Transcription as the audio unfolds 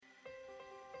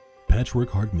Patchwork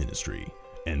Heart Ministry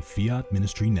and Fiat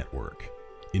Ministry Network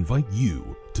invite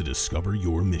you to discover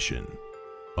your mission,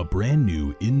 a brand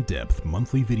new in-depth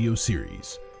monthly video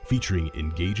series featuring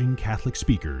engaging Catholic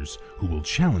speakers who will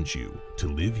challenge you to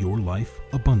live your life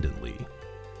abundantly.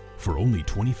 For only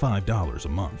 $25 a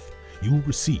month, you will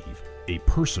receive a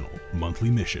personal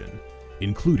monthly mission,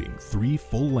 including 3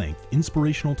 full-length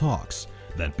inspirational talks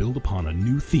that build upon a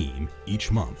new theme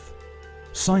each month.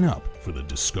 Sign up for the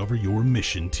Discover Your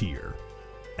Mission tier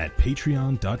at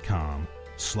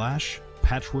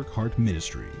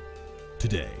patreon.com/patchworkheartministry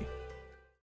today.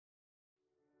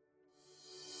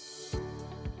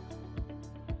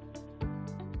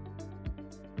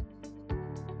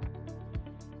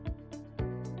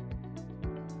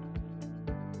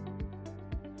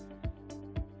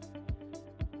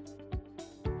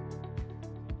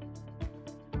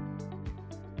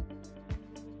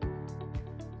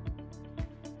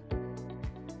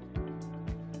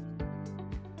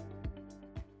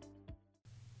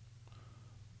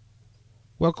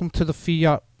 Welcome to the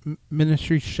Fiat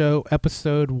Ministry Show,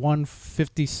 episode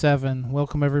 157.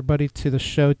 Welcome everybody to the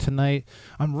show tonight.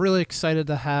 I'm really excited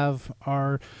to have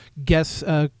our guest,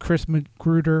 Chris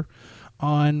Magruder,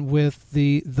 on with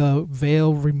the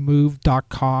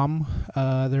veilremoved.com.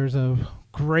 There's a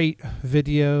great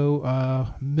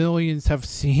video. Millions have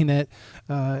seen it.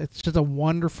 It's just a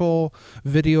wonderful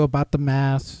video about the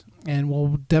Mass, and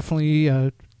we'll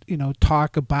definitely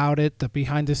talk about it, the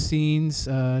behind the scenes.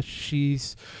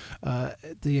 She's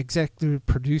the executive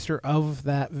producer of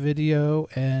that video,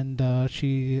 and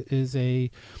she is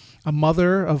a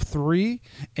mother of 3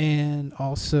 and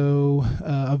also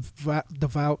a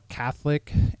devout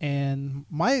Catholic. And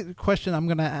my question I'm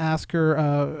going to ask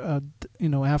her,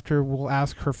 after we'll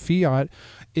ask her Fiat,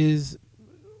 is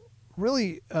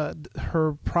really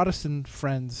her Protestant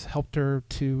friends helped her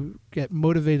to get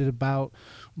motivated about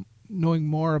knowing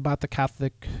more about the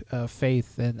Catholic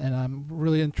faith, and I'm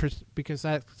really interested because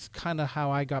that's kind of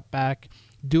how I got back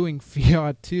doing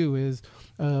Fiat too, is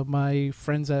my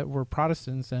friends that were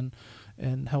Protestants and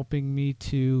helping me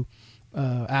to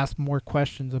ask more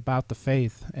questions about the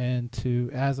faith, and to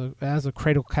as a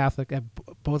cradle Catholic, and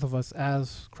both of us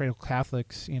as cradle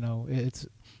Catholics, it's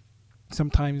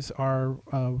sometimes our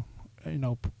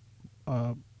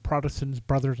Protestants,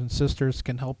 brothers and sisters,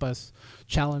 can help us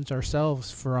challenge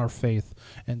ourselves for our faith.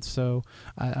 And so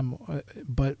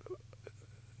but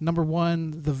number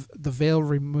one, the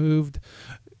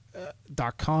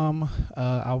veilremoved.com,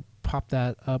 I'll pop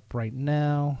that up right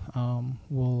now.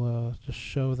 We'll just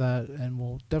show that, and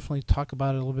we'll definitely talk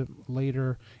about it a little bit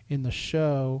later in the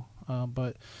show.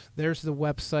 But there's the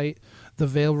website,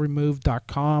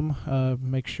 theveilremoved.com.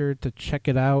 Make sure to check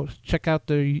it out. Check out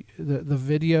the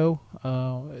video.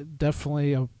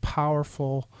 Definitely a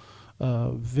powerful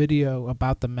video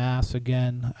about the Mass.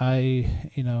 Again,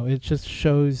 it just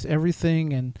shows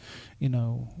everything, and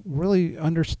really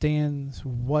understands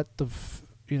what the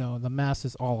Mass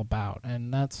is all about,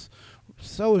 and that's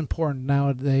so important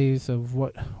nowadays of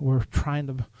what we're trying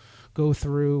to go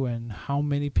through, and how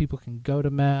many people can go to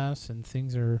Mass, and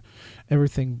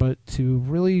everything, but to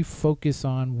really focus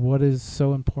on what is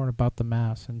so important about the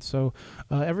Mass. And so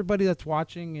everybody that's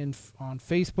watching on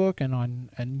Facebook and on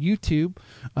YouTube,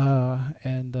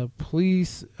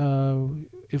 please,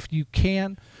 if you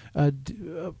can,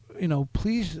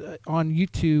 please on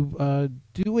YouTube,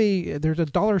 there's a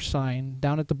 $sign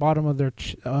down at the bottom of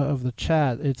of the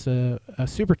chat. It's a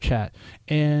super chat,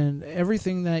 and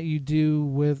everything that you do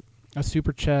with a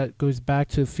super chat goes back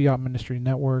to Fiat Ministry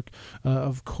Network.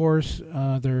 Of course,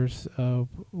 there's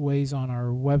ways on our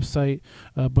website,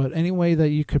 but any way that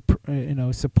you could,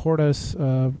 support us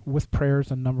with prayers,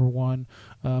 and number one.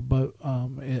 But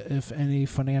if any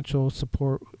financial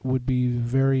support would be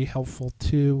very helpful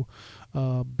too.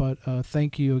 But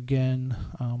thank you again.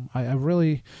 I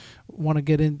really want to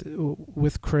get into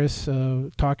with Chris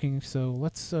talking. So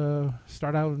let's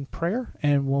start out in prayer,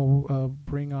 and we'll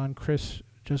bring on Chris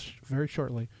just very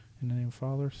shortly. In the name of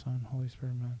Father, Son, Holy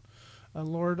Spirit, amen.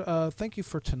 Lord, thank you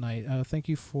for tonight. Thank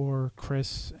you for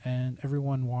Chris and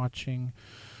everyone watching.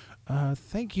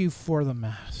 Thank you for the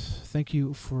Mass. Thank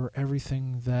you for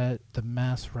everything that the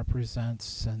Mass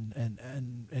represents, and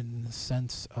in the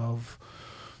sense of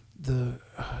the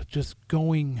just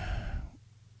going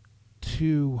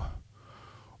to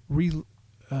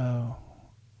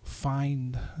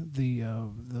find the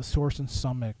source and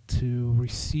summit, to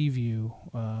receive you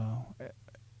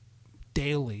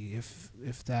daily,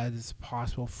 if that is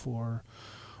possible for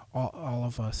all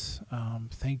of us.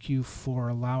 Thank you for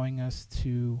allowing us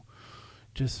to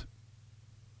just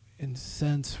in a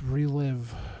sense,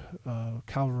 relive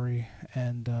Calvary,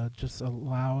 and just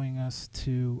allowing us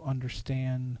to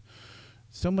understand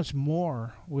so much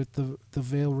more with the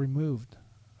veil removed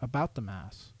about the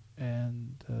Mass.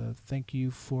 And thank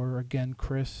you for, again,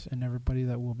 Chris and everybody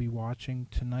that will be watching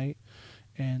tonight.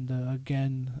 And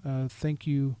again, thank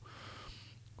you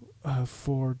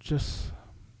for just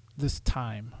this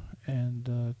time,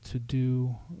 and to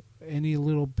do any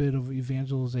little bit of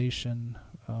evangelization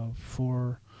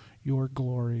for your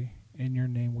glory. In your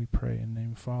name we pray. In the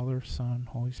name of Father, Son,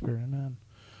 Holy Spirit. Amen.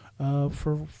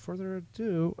 For further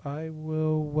ado, I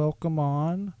will welcome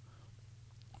on,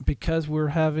 because we're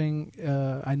having,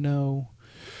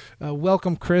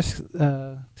 welcome Chris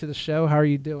to the show. How are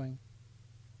you doing?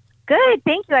 Good,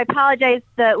 thank you. I apologize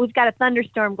that we've got a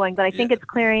thunderstorm going, but I think it's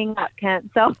clearing up,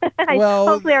 Kent. So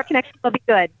hopefully our connection will be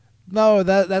good. No,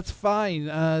 that's fine.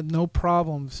 No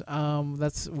problems.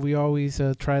 We always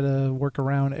try to work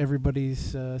around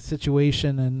everybody's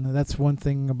situation, and that's one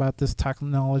thing about this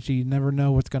technology. You never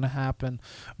know what's going to happen,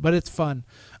 but it's fun.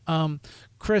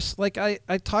 Chris, like I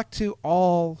talked to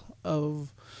all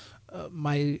of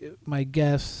my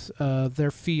guests,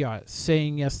 their fiat,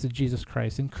 saying yes to Jesus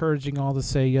Christ, encouraging all to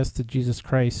say yes to Jesus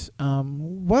Christ.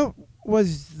 What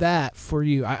was that for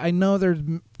you? I know there's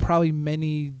probably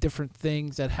many different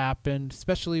things that happened,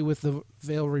 especially with the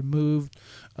veil removed,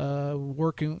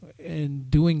 working and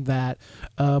doing that.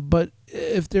 But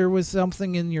if there was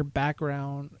something in your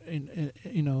background, in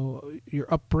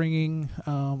your upbringing,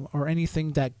 or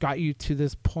anything that got you to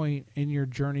this point in your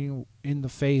journey in the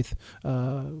faith,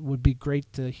 would be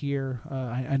great to hear.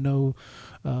 I know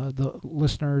the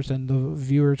listeners and the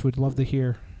viewers would love to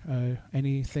hear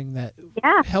anything that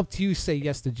helped you say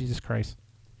yes to Jesus Christ.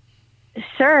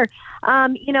 Sure. I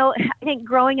think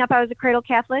growing up, I was a cradle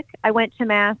Catholic. I went to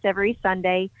Mass every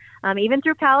Sunday. Even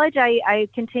through college, I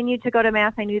continued to go to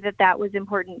Mass. I knew that was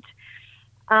important.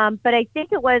 But I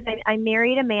think it was, I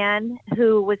married a man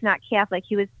who was not Catholic.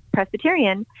 He was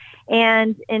Presbyterian.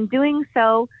 And in doing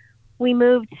so, we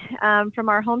moved from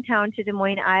our hometown to Des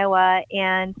Moines, Iowa.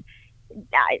 And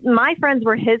my friends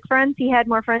were his friends. He had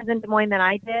more friends in Des Moines than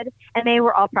I did. And they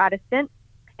were all Protestant.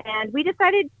 And we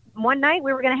decided one night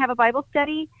we were going to have a Bible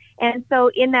study. And so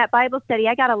in that Bible study,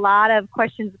 I got a lot of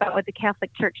questions about what the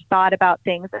Catholic Church thought about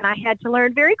things. And I had to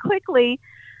learn very quickly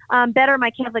better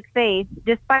my Catholic faith,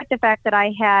 despite the fact that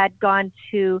I had gone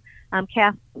to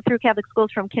through Catholic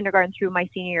schools from kindergarten through my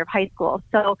senior year of high school.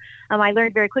 So I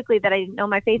learned very quickly that I didn't know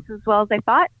my faith as well as I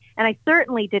thought. And I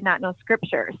certainly did not know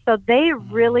Scripture. So they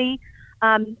really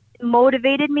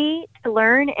motivated me to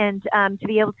learn and to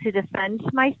be able to defend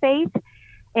my faith.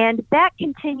 And that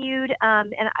continued,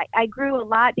 and I grew a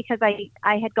lot because I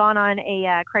had gone on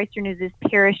a Christ Renews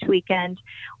Parish weekend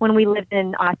when we lived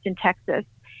in Austin, Texas.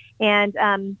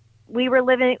 And we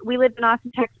lived in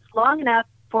Austin, Texas long enough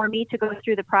for me to go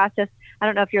through the process. I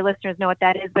don't know if your listeners know what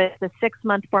that is, but it's a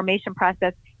 6-month formation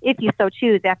process, if you so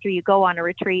choose, after you go on a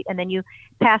retreat, and then you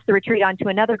pass the retreat on to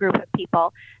another group of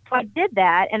people. So I did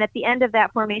that, and at the end of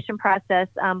that formation process,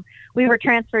 we were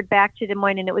transferred back to Des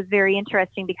Moines, and it was very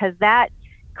interesting because that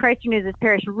Christ Renews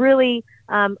Parish really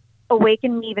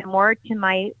awakened me even more to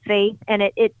my faith. And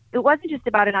it wasn't just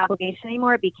about an obligation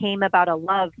anymore. It became about a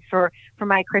love for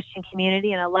my Christian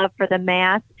community and a love for the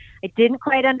Mass. I didn't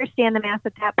quite understand the Mass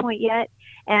at that point yet.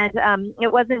 And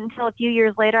it wasn't until a few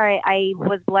years later I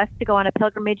was blessed to go on a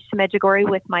pilgrimage to Medjugorje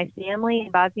with my family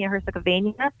in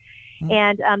Bosnia-Herzegovina. Mm-hmm.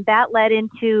 And that led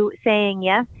into saying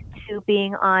yes to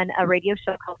being on a radio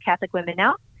show called Catholic Women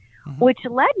Now, mm-hmm. which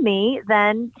led me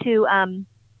then to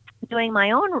doing my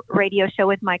own radio show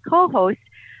with my co-host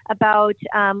about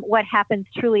what happens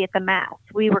truly at the Mass.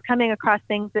 We were coming across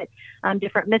things that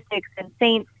different mystics and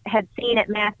saints had seen at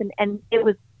Mass, and it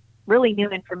was really new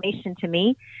information to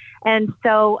me. And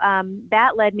so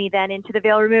that led me then into the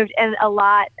veil removed and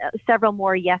several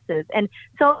more yeses. And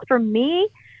so for me,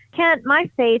 Kent, my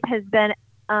faith has been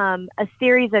a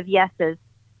series of yeses.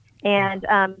 And,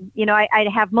 I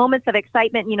have moments of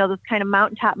excitement, those kind of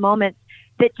mountaintop moments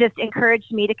that just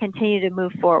encouraged me to continue to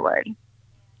move forward.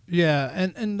 Yeah,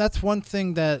 and that's one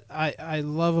thing that I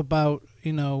love about,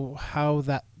 how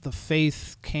that the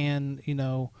faith can,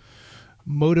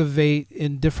 motivate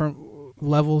in different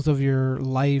levels of your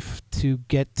life to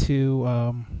get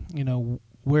to,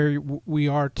 where we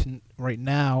are right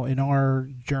now in our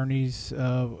journeys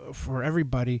for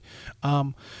everybody.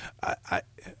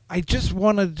 I just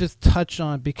want to just touch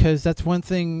on, because that's one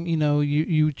thing,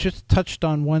 you just touched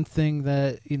on one thing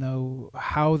that,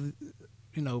 how,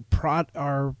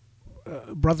 our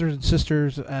brothers and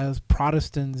sisters as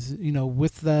Protestants,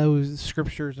 with those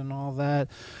scriptures and all that.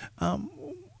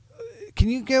 can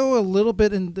you go a little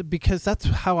bit into, because that's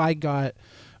how I got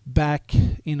back,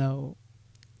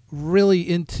 really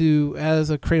into,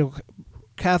 as a cradle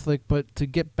Catholic, but to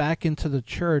get back into the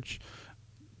church,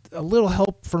 a little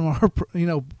help from our,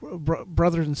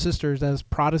 brothers and sisters as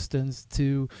Protestants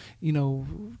to,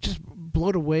 just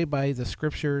blown away by the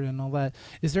scripture and all that.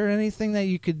 Is there anything that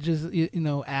you could just,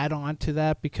 add on to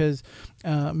that? Because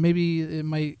maybe it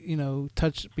might,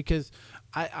 touch, because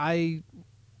I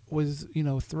was,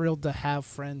 thrilled to have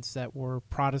friends that were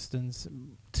Protestants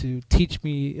to teach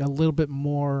me a little bit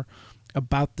more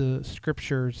about the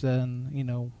scriptures than,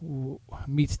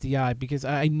 meets the eye, because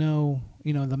I know,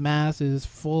 the Mass is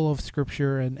full of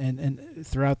scripture and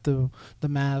throughout the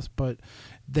Mass, but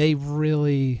they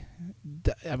really,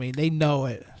 they know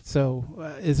it.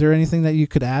 So is there anything that you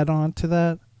could add on to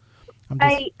that?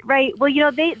 Right.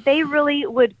 Well, they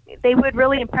would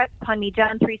really impress upon me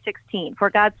John 3:16, for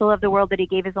God so loved the world that he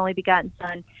gave his only begotten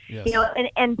son. Yes.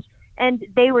 And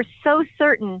they were so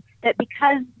certain that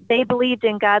because they believed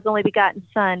in God's only begotten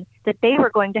son, that they were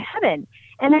going to heaven.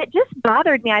 And it just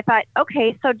bothered me. I thought,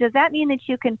 okay, so does that mean that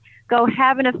you can go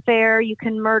have an affair, you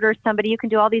can murder somebody, you can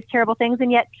do all these terrible things,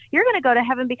 and yet you're going to go to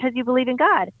heaven because you believe in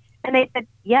God? And they said,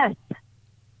 yes.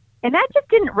 And that just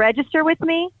didn't register with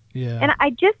me. Yeah. And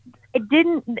it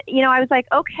didn't, I was like,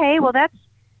 okay, well, that's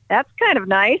kind of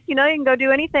nice. You can go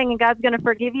do anything and God's going to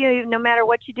forgive you no matter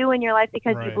what you do in your life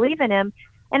because you believe in him.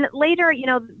 And later,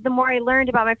 the more I learned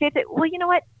about my faith, well, you know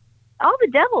what? All the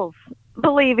devils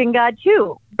believe in God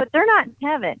too, but they're not in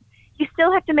heaven. You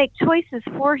still have to make choices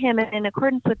for him in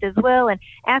accordance with his will and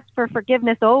ask for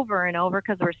forgiveness over and over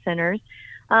because we're sinners.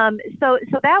 So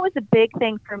that was a big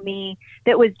thing for me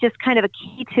that was just kind of a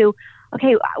key to,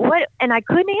 okay, what? And I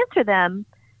couldn't answer them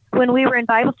when we were in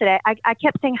Bible study. I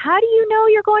kept saying, how do you know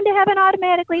you're going to heaven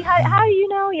automatically? How do you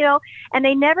know? And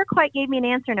they never quite gave me an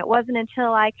answer. And it wasn't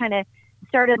until I kind of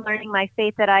started learning my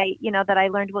faith that I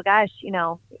learned, well, gosh,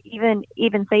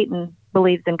 even Satan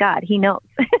believes in God. He knows.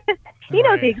 He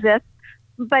knows he exists,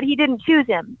 but he didn't choose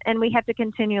him, and we have to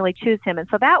continually choose him. And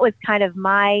so that was kind of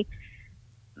my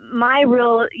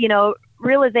real,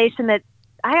 realization that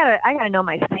I gotta know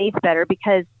my faith better,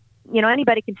 because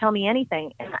anybody can tell me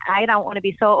anything, and I don't want to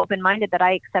be so open-minded that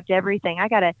I accept everything. I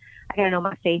gotta know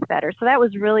my faith better. So that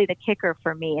was really the kicker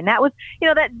for me, and that was,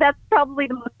 that's probably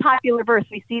the most popular verse.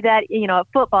 We see that, at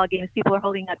football games, people are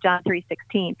holding up John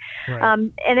 3:16,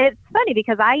 right. And it's funny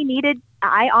because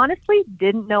I honestly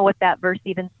didn't know what that verse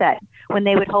even said when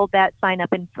they would hold that sign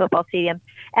up in football stadiums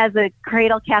as a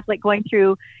cradle Catholic going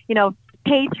through,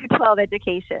 K through 12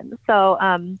 education. So,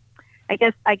 I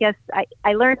guess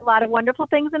I learned a lot of wonderful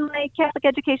things in my Catholic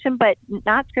education, but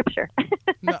not scripture.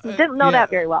 No, didn't know that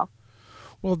very well.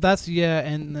 Well, that's,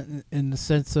 and in the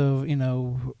sense of,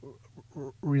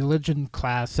 religion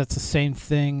class, that's the same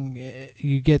thing.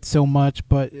 You get so much,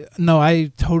 but no,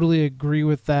 I totally agree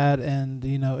with that. And,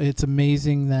 it's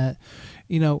amazing that,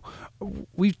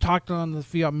 we've talked on the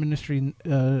Fiat Ministry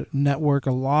Network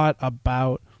a lot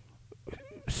about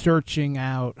searching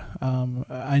out.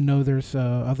 I know there's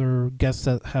other guests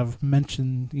that have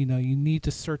mentioned, you need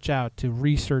to search out, to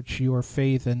research your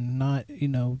faith, and not,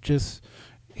 just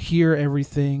hear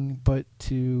everything, but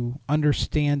to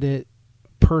understand it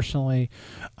personally.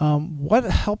 What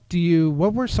helped you?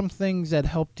 What were some things that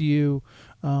helped you,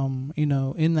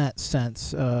 in that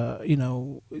sense,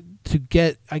 to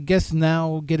get, I guess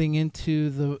now getting into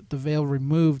the Veil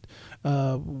Removed,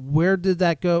 where did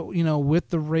that go, with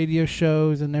the radio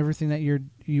shows and everything that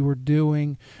you were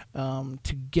doing,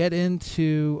 to get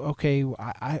into, okay,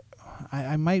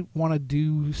 I might want to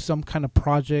do some kind of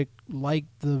project like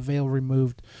the Veil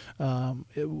Removed.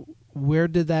 Where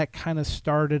did that kind of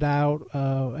started out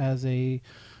as an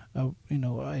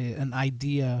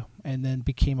idea and then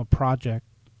became a project?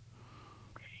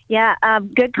 Yeah,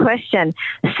 good question.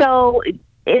 So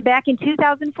back in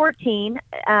 2014,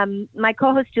 my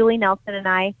co-host Julie Nelson and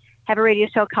I have a radio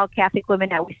show called Catholic Women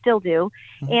Now. We still do.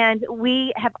 Mm-hmm. And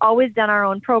we have always done our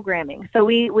own programming. So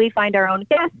we find our own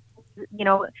guests.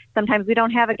 Sometimes we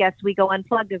don't have a guest. We go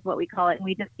unplugged is what we call it. And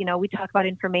we just, we talk about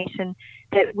information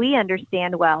that we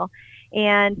understand well.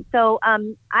 And so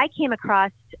I came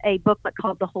across a booklet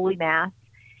called The Holy Mass.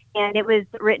 And it was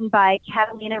written by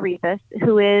Catalina Rivas,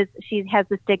 she has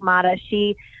the stigmata.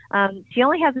 She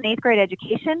only has an 8th grade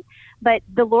education, but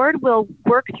the Lord will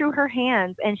work through her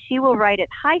hands, and she will write at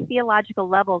high theological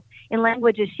levels in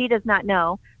languages she does not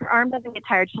know. Her arm doesn't get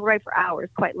tired. She'll write for hours,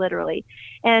 quite literally.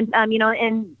 And,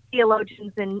 and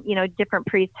theologians and, different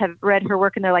priests have read her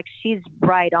work, and they're like, she's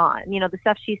right on, the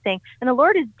stuff she's saying. And the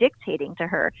Lord is dictating to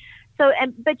her. So,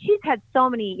 but she's had so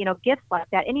many, gifts like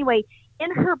that. Anyway, in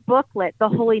her booklet, The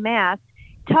Holy Mass,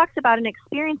 talks about an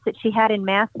experience that she had in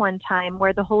Mass one time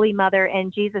where the Holy Mother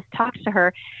and Jesus talked to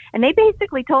her, and they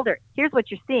basically told her, here's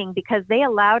what you're seeing, because they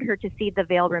allowed her to see the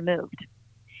veil removed.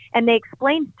 And they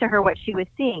explained to her what she was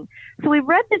seeing. So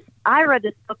I read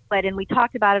this booklet, and we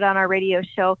talked about it on our radio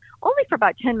show only for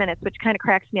about 10 minutes, which kind of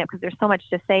cracks me up because there's so much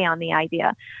to say on the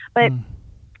idea. But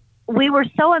we were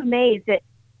so amazed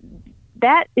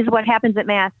that is what happens at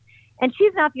Mass. And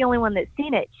she's not the only one that's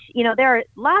seen it. You know, there are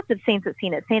lots of saints that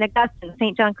seen it. St. Augustine,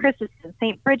 St. John Chrysostom,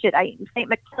 St. Bridget, St.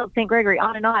 Matilde, St. Gregory,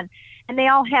 on and on. And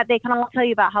they can all tell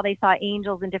you about how they saw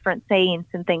angels and different saints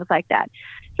and things like that.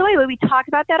 So anyway, we talked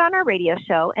about that on our radio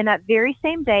show. And that very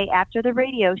same day after the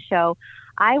radio show,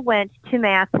 I went to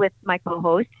Mass with my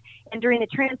co-host. And during the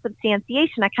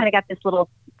transubstantiation, I kind of got this little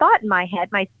thought in my head.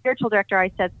 My spiritual director,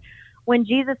 I said, when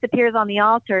Jesus appears on the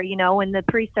altar, you know, when the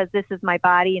priest says, this is my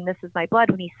body and this is my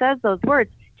blood, when he says those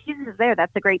words, Jesus is there.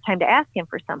 That's a great time to ask him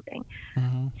for something.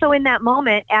 Mm-hmm. So in that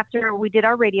moment, after we did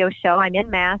our radio show, I'm in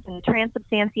Mass and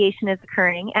transubstantiation is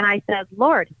occurring. And I said,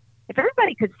 Lord, if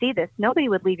everybody could see this, nobody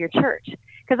would leave your church.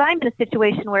 Because I'm in a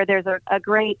situation where there's a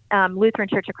great Lutheran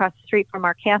church across the street from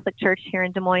our Catholic church here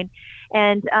in Des Moines.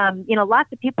 And, you know,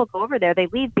 lots of people go over there. They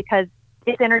leave because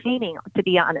it's entertaining, to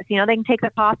be honest. You know, they can take their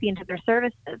coffee into their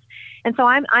services. And so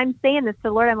I'm saying this to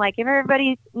the Lord. I'm like, if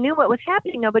everybody knew what was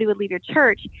happening, nobody would leave your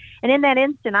church. And in that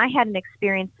instant, I had an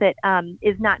experience that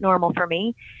is not normal for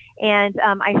me. And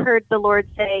I heard the Lord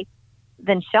say,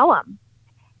 then show them.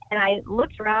 And I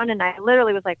looked around and I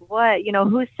literally was like, what? You know,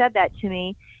 who said that to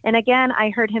me? And again,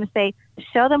 I heard him say,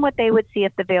 show them what they would see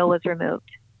if the veil was removed.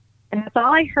 And that's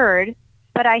all I heard.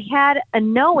 But I had a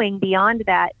knowing beyond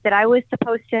that I was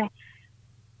supposed to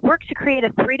work to create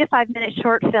a 3 to 5 minute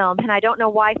short film. And I don't know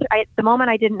why, at the moment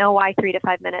I didn't know why 3 to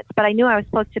 5 minutes, but I knew I was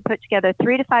supposed to put together a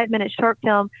 3 to 5 minute short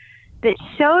film that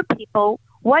showed people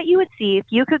what you would see if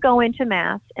you could go into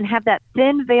Mass and have that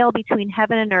thin veil between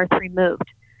heaven and earth removed.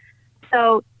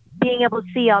 So being able to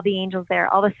see all the angels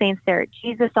there, all the saints there,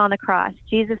 Jesus on the cross,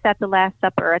 Jesus at the Last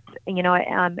Supper, at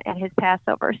his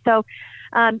Passover. So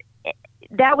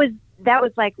that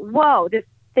was like, whoa, this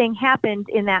thing happened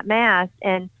in that Mass.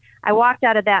 And I walked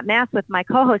out of that Mass with my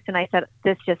co-host and I said,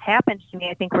 this just happened to me.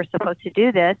 I think we're supposed to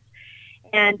do this.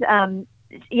 And,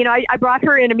 you know, I brought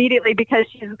her in immediately because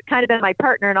she's kind of been my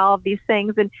partner in all of these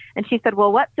things. And she said,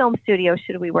 well, what film studio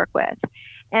should we work with?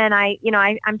 And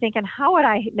I'm thinking, how would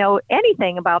I know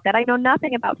anything about that? I know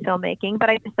nothing about filmmaking, but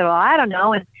I just said, well, I don't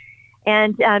know.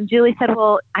 And Julie said,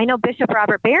 well, I know Bishop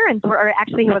Robert Behrens, or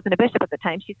actually he wasn't a bishop at the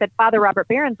time. She said, Father Robert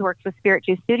Behrens works with Spirit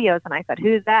Juice Studios. And I said,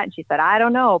 who's that? And she said, I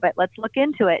don't know, but let's look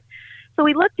into it. So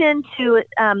we looked into,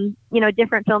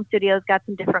 different film studios, got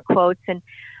some different quotes. And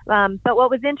but what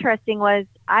was interesting was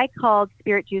I called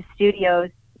Spirit Juice Studios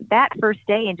that first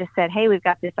day and just said, hey, we've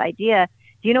got this idea.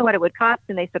 Do you know what it would cost?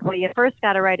 And they said, well, you first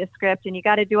got to write a script and you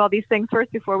got to do all these things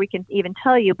first before we can even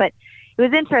tell you. But it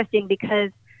was interesting because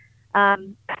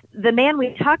the man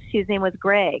we talked to, his name was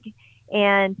Greg.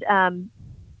 And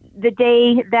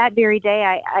that very day,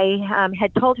 I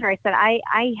had told her, I said,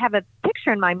 I have a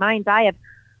picture in my mind's eye of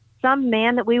some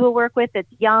man that we will work with that's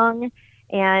young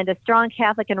and a strong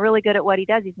Catholic and really good at what he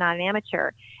does. He's not an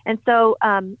amateur. And so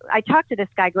I talked to this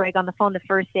guy, Greg, on the phone the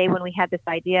first day when we had this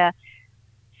idea.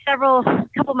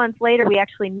 Couple months later, we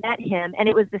actually met him, and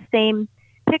it was the same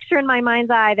picture in my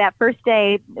mind's eye. That first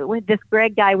day, this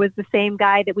Greg guy was the same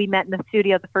guy that we met in the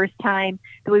studio the first time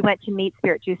that we went to meet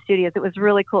Spirit Juice Studios. It was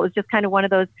really cool. It was just kind of one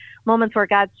of those moments where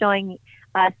God's showing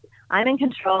us, I'm in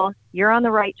control, you're on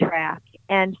the right track.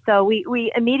 And so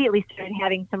we immediately started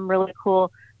having some really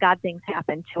cool God things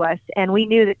happen to us, and we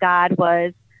knew that God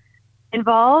was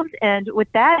involved. And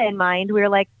with that in mind, we were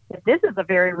like, if this is a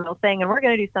very real thing and we're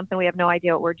going to do something, we have no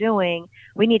idea what we're doing,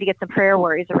 we need to get some prayer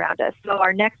warriors around us. So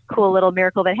our next cool little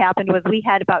miracle that happened was we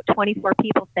had about 24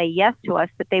 people say yes to us,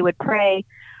 that they would pray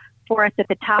for us at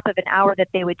the top of an hour that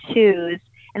they would choose.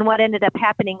 And what ended up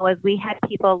happening was we had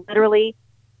people literally,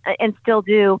 and still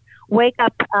do, wake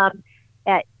up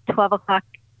at 12 o'clock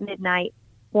midnight,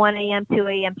 1 a.m., 2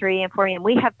 a.m., 3 a.m., 4 a.m.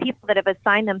 We have people that have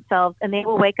assigned themselves, and they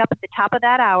will wake up at the top of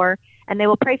that hour and they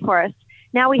will pray for us.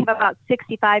 Now we have about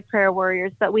 65 prayer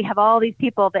warriors, but we have all these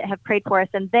people that have prayed for us,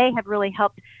 and they have really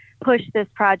helped push this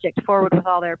project forward with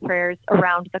all their prayers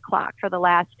around the clock for the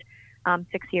last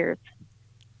 6 years.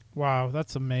 Wow,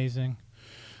 that's amazing.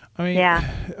 I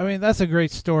mean, that's a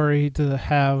great story to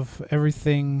have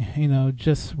everything,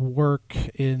 just work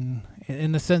in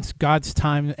the sense God's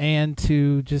time, and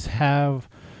to just have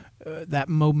that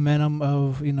momentum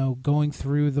of, going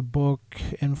through the book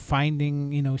and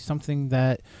finding, something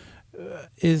that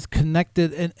is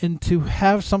connected, and to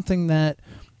have something that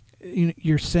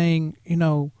you're saying,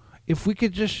 if we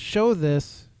could just show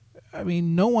this, I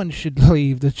mean, no one should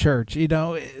leave the church.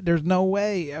 There's no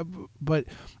way. But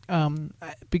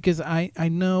because I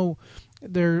know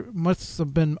there must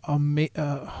have been many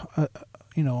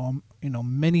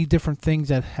different things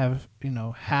that have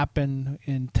happened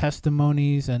in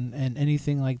testimonies and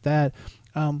anything like that.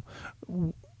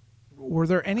 Were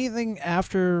there anything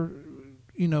after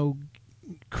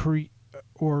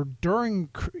or during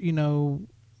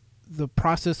the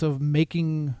process of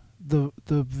making the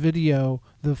video,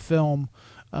 the film,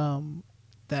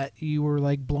 that you were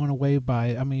like blown away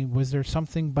by? I mean, was there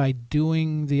something by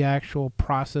doing the actual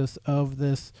process of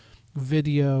this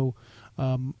video,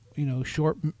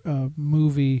 short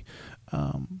movie,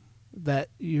 that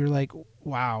you're like,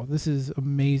 wow, this is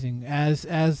amazing?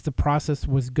 As the process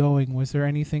was going, was there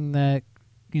anything that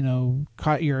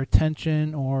caught your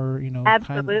attention, or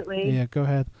Absolutely. Yeah, go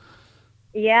ahead.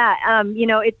 Yeah,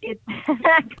 it's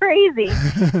crazy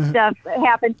stuff that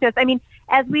happened to us. I mean,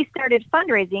 as we started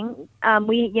fundraising,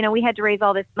 we had to raise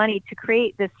all this money to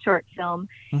create this short film.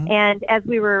 Mm-hmm. And as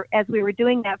we were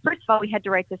doing that, first of all, we had to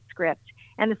write the script,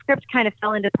 and the script kind of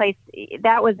fell into place.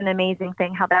 That was an amazing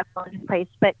thing, how that fell into place.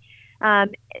 But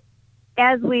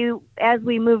as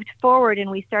we moved forward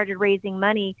and we started raising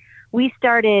money, we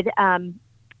started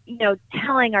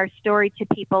telling our story to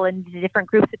people and different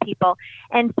groups of people.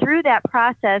 And through that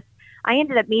process, I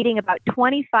ended up meeting about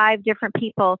 25 different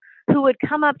people who would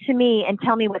come up to me and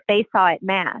tell me what they saw at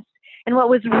Mass. And what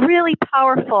was really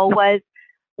powerful was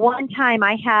one time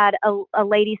I had a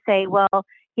lady say, well,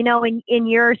 in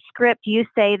your script, you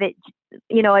say that,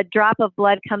 a drop of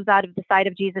blood comes out of the side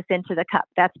of Jesus into the cup.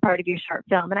 That's part of your short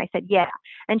film. And I said, yeah.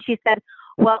 And she said,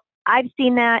 well, I've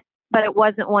seen that, but it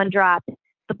wasn't one drop.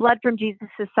 The blood from Jesus'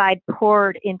 side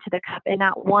poured into the cup, and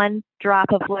not one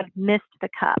drop of blood missed the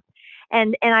cup.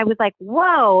 And I was like,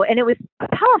 whoa. And it was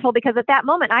powerful because at that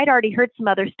moment, I'd already heard some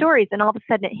other stories, and all of a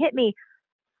sudden it hit me.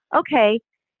 Okay,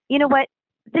 you know what?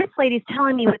 This lady's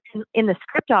telling me what's in the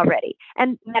script already.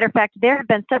 And matter of fact, there have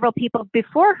been several people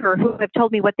before her who have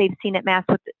told me what they've seen at Mass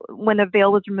when the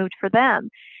veil was removed for them.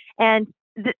 And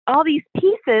all these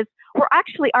pieces were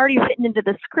actually already written into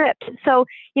the script. So,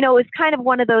 it was kind of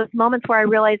one of those moments where I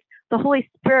realized the Holy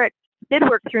Spirit did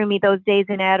work through me those days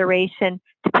in adoration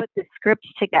to put the script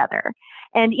together.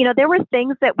 And, there were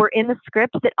things that were in the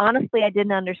script that honestly I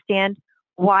didn't understand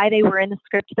why they were in the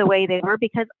script the way they were,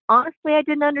 because honestly I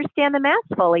didn't understand the Mass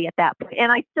fully at that point.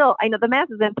 And I know the Mass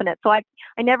is infinite, so I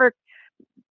never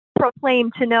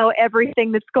proclaim to know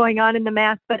everything that's going on in the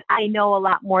Mass, but I know a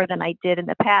lot more than I did in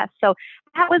the past. So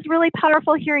that was really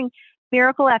powerful, hearing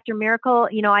miracle after miracle.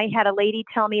 I had a lady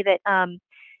tell me that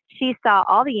she saw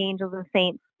all the angels and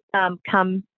saints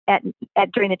come at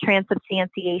during the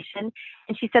transubstantiation,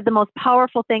 and she said the most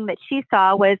powerful thing that she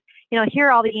saw was, here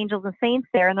are all the angels and saints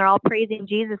there, and they're all praising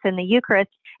Jesus in the Eucharist.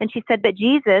 And she said that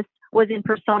Jesus was in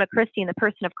persona Christi, in the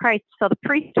person of Christ, so the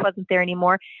priest wasn't there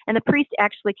anymore, and the priest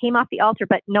actually came off the altar,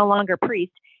 but no longer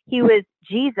priest. He was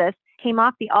Jesus, came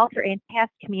off the altar and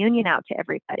passed communion out to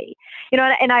everybody.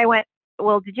 And I went,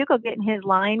 well, did you go get in his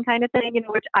line, kind of thing,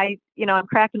 which I'm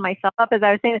cracking myself up as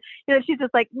I was saying, she's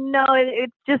just like, no,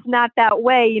 it's just not that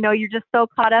way. You're just so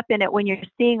caught up in it when you're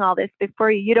seeing all this before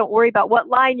you don't worry about what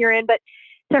line you're in. But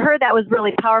to her, that was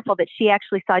really powerful that she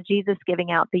actually saw Jesus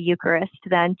giving out the Eucharist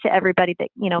then to everybody that,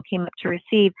 came up to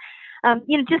receive.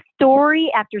 Just story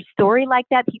after story like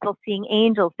that, people seeing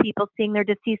angels, people seeing their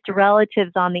deceased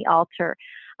relatives on the altar.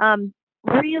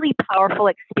 Really powerful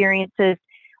experiences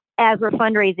as we're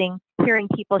fundraising, hearing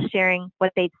people sharing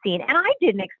what they'd seen. And I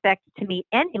didn't expect to meet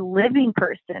any living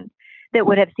person that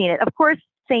would have seen it. Of course,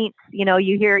 saints,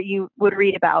 you would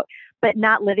read about, but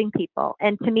not living people.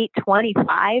 And to meet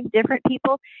 25 different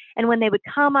people, and when they would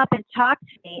come up and talk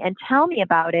to me and tell me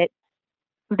about it,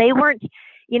 they weren't,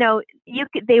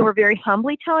 they were very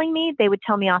humbly telling me. They would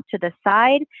tell me off to the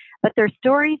side, but their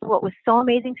stories, what was so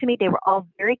amazing to me, they were all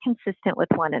very consistent with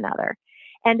one another,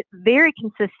 and very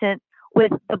consistent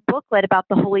with the booklet about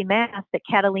the Holy Mass that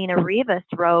Catalina Rivas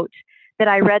wrote, that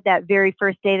I read that very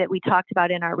first day that we talked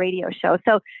about in our radio show.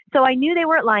 So I knew they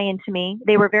weren't lying to me.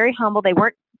 They were very humble. They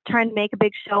weren't trying to make a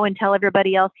big show and tell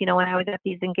everybody else, when I was at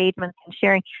these engagements and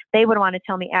sharing, they would want to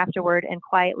tell me afterward and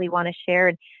quietly want to share.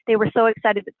 And they were so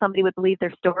excited that somebody would believe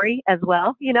their story as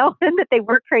well, and that they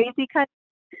were crazy kind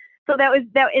of. So that was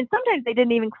that. And sometimes they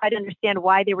didn't even quite understand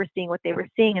why they were seeing what they were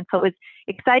seeing. And so it was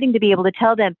exciting to be able to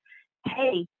tell them,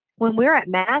 hey, when we're at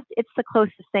Mass, it's the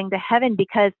closest thing to heaven,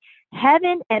 because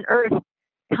heaven and earth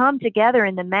come together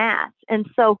in the Mass. And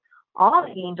so all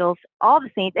the angels, all the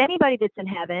saints, anybody that's in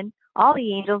heaven, all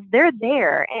the angels, they're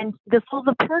there. And the souls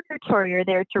of purgatory are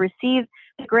there to receive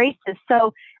the graces.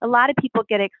 So a lot of people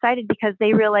get excited because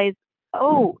they realize,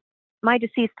 oh, my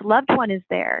deceased loved one is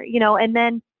there, and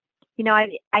then,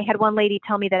 I had one lady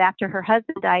tell me that after her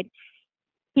husband died,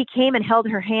 he came and held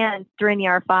her hand during the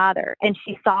Our Father, and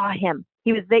she saw him.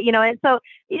 He was there, and so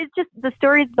it's just, the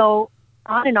stories go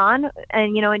on, and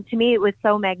and to me, it was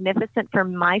so magnificent for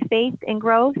my faith and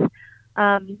growth.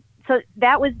 So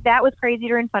that was crazy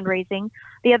during fundraising.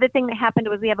 The other thing that happened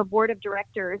was we have a board of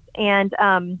directors, and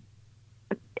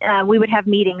we would have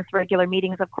meetings, regular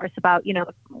meetings, of course, about,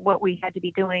 what we had to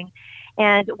be doing.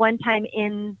 And one time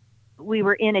we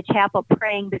were in a chapel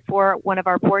praying before one of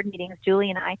our board meetings, Julie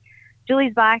and I.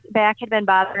 Julie's back had been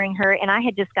bothering her, and I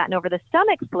had just gotten over the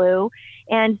stomach flu.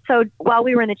 And so while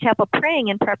we were in the chapel praying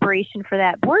in preparation for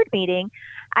that board meeting,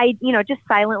 I, just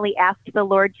silently asked the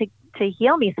Lord to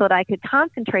heal me so that I could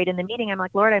concentrate in the meeting. I'm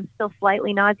like, Lord, I'm still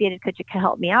slightly nauseated. Could you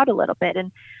help me out a little bit?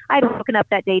 And I'd woken up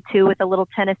that day too with a little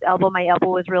tennis elbow. My elbow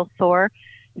was real sore.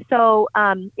 So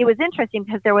it was interesting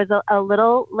because there was a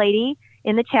little lady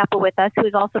in the chapel with us who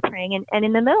was also praying. And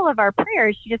in the middle of our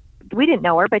prayers, we didn't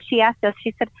know her, but she asked us,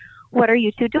 she said, what are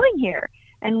you two doing here?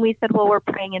 And we said, well, we're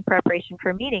praying in preparation for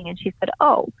a meeting. And she said,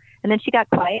 oh. And then she got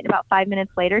quiet. And about 5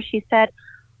 minutes later, she said,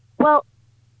 well,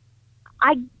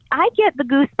 I get the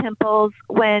goose pimples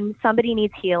when somebody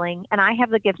needs healing, and I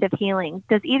have the gift of healing.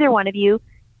 Does either one of you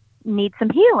need some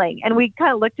healing? And we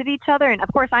kind of looked at each other. And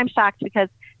of course, I'm shocked because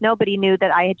nobody knew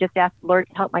that I had just asked the Lord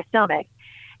to help my stomach.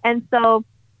 And so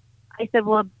I said,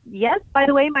 well, yes, by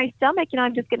the way, my stomach,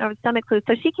 I'm just getting over stomach flu.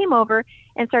 So she came over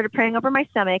and started praying over my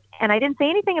stomach. And I didn't say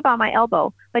anything about my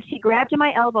elbow, but she grabbed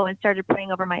my elbow and started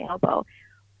praying over my elbow.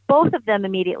 Both of them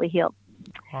immediately healed.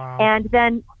 Wow. And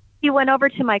then she went over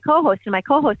to my co-host, and my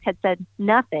co-host had said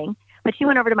nothing, but she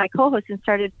went over to my co-host and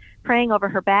started praying over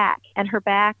her back, and her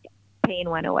back pain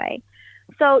went away.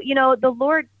 So, the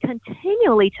Lord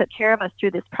continually took care of us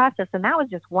through this process, and that was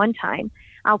just one time.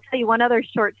 I'll tell you one other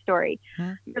short story.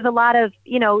 There's a lot of,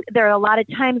 there are a lot of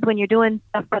times when you're doing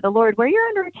stuff for the Lord where you're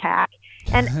under attack.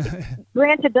 And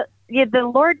granted,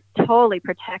 the Lord totally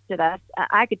protected us.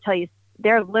 I could tell you,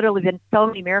 there have literally been so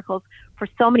many miracles for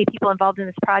so many people involved in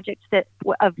this project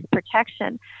of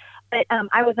protection. But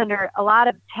I was under a lot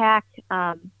of attack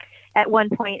at one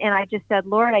point, and I just said,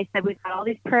 Lord, I said, we've got all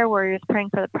these prayer warriors praying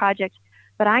for the project,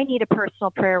 but I need a personal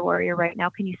prayer warrior right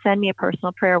now. Can you send me a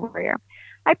personal prayer warrior?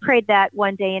 I prayed that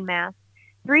one day in Mass.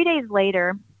 3 days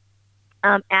later,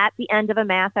 at the end of a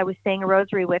Mass, I was saying a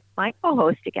rosary with my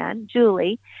co-host again,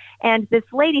 Julie, and this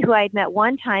lady who I had met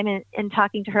one time and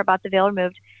talking to her about the veil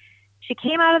removed, she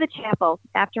came out of the chapel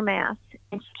after Mass,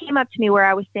 and she came up to me where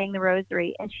I was saying the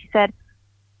rosary, and she said,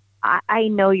 I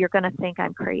know you're going to think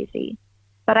I'm crazy,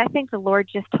 but I think the Lord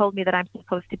just told me that I'm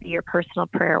supposed to be your personal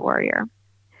prayer warrior.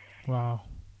 Wow.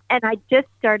 And I just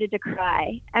started to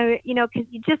cry, because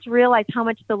you just realize how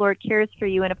much the Lord cares for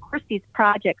you. And of course, these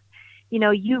projects,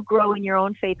 you grow in your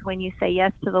own faith when you say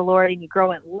yes to the Lord, and you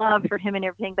grow in love for Him and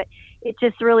everything. But it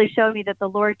just really showed me that the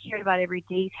Lord cared about every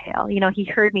detail. He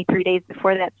heard me 3 days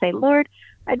before that say, Lord,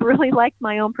 I'd really like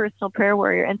my own personal prayer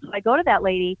warrior. And so I go to that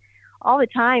lady all the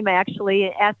time,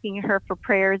 actually, asking her for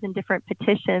prayers and different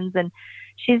petitions. And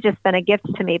she's just been a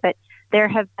gift to me. But there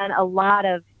have been a lot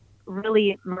of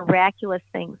really miraculous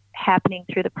things happening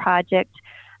through the project.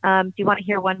 Do you want to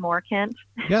hear one more, Kent?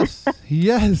 Yes,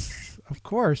 of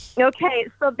course. Okay,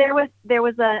 so there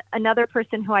was another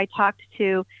person who I talked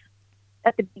to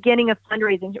at the beginning of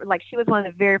fundraising. Like, she was one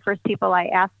of the very first people I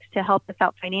asked to help us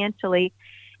out financially,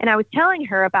 and I was telling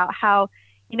her about how,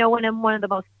 one of the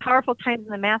most powerful times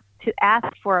in the Mass to ask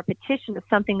for a petition of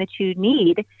something that you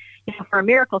need, for a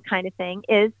miracle kind of thing,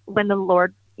 is when the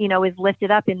Lord, is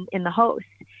lifted up in the host.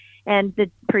 And the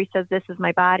priest says, this is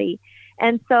my body.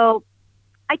 And so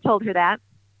I told her that.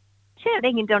 She ended up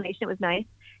making a donation. It was nice.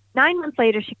 9 months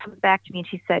later, she comes back to me and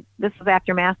she said, this was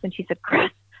after Mass, and she said, Chris,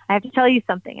 I have to tell you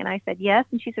something. And I said, yes.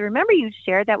 And she said, remember you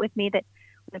shared that with me, that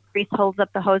when the priest holds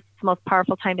up the host, it's the most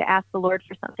powerful time to ask the Lord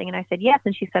for something. And I said, yes.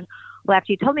 And she said, well,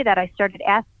 after you told me that, I started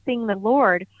asking the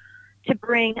Lord to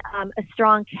bring a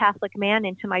strong Catholic man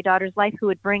into my daughter's life who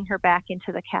would bring her back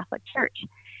into the Catholic Church.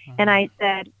 Mm-hmm. And I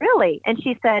said, really? And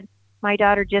she said, my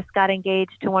daughter just got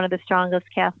engaged to one of the strongest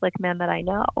Catholic men that I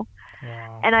know.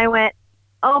 Wow. And I went,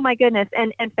 oh my goodness.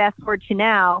 And fast forward to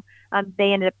now,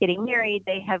 they ended up getting married.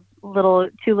 They have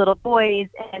two little boys,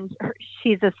 and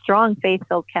she's a strong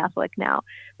faith-filled Catholic now.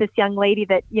 This young lady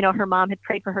that, her mom had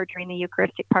prayed for her during the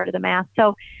Eucharistic part of the Mass.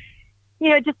 So,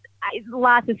 just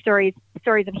lots of stories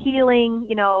of healing,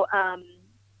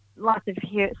 lots of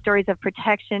stories of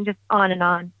protection, just on and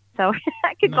on. So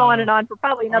I could go on and on for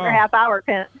probably another half hour,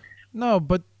 Kent. No,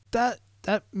 but that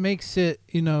makes it,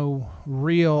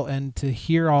 real, and to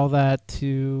hear all that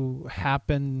to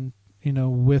happen,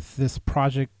 with this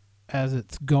project as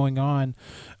it's going on.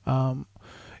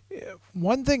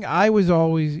 One thing I was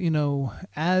always,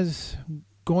 as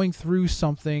going through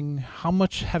something, how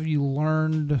much have you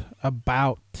learned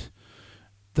about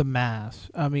the Mass?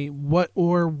 I mean, what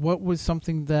was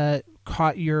something that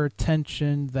caught your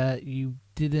attention that you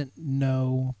didn't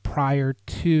know prior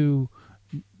to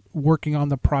working on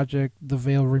the project, The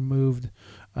Veil Removed?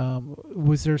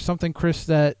 Was there something, Chris,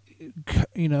 that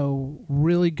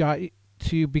really got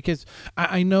to you? Because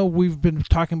I know we've been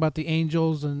talking about the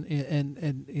angels,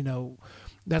 and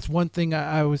that's one thing.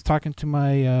 I was talking to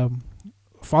my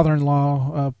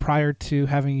father-in-law prior to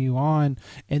having you on,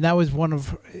 and that was one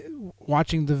of,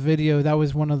 watching the video, that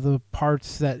was one of the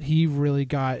parts that he really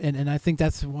got, and I think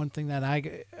that's one thing that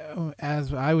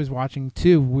as I was watching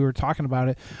too, we were talking about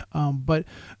it, but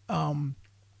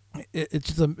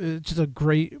it's just a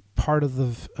great part of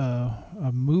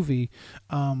the movie,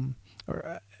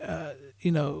 or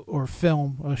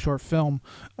film, a short film.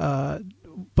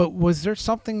 But was there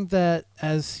something that,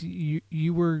 as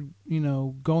you were,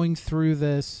 going through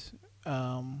this,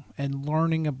 and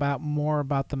learning more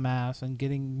about the Mass and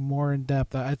getting more in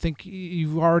depth? I think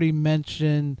you've already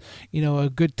mentioned, a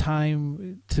good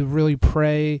time to really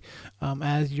pray,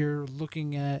 as you're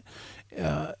looking at,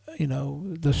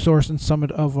 the source and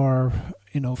summit of our,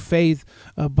 faith.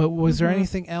 But was there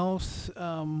anything else?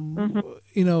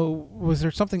 Was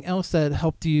there something else that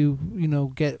helped you,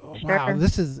 get, wow,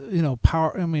 this is,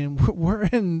 power. I mean, we're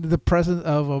in the presence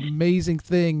of an amazing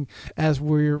thing as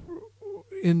we're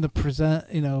in the present,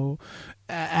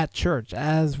 at church,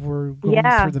 as we're going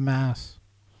through the Mass.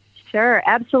 Sure,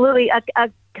 absolutely. A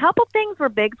couple things were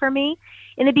big for me.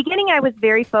 In the beginning, I was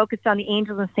very focused on the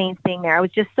angels and saints being there. I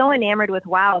was just so enamored with,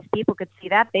 wow, if people could see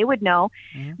that, they would know.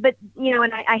 Mm-hmm. But,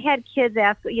 and I had kids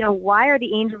ask, why are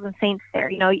the angels and saints there,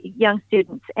 young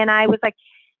students? And I was like,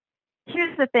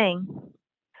 here's the thing.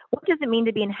 What does it mean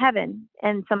to be in heaven?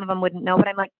 And some of them wouldn't know, but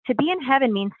I'm like, to be in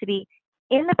heaven means to be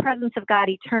in the presence of God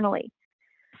eternally.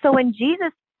 So when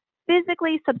Jesus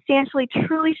physically, substantially,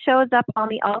 truly shows up on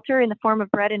the altar in the form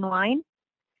of bread and wine,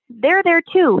 they're there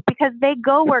too, because they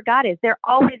go where God is. They're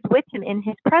always with him in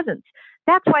his presence.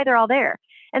 That's why they're all there.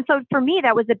 And so for me,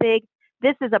 that was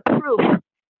this is a proof,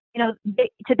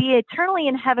 to be eternally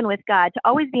in heaven with God, to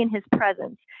always be in his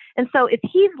presence. And so if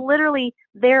he's literally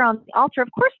there on the altar,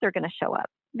 of course they're going to show up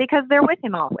because they're with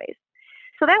him always.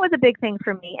 So that was a big thing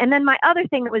for me. And then my other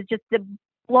thing that was just the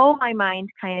blow my mind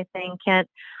kind of thing, Kent,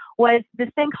 was this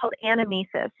thing called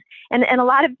anamnesis. And a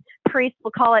lot of priests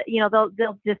will call it,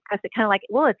 they'll discuss it kind of like,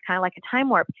 well, it's kind of like a time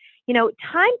warp.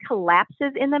 Time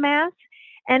collapses in the Mass,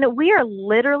 and we are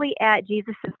literally at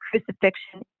Jesus's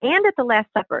crucifixion and at the Last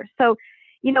Supper. So,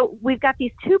 we've got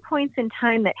these 2 points in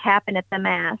time that happen at the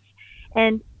Mass,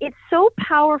 and it's so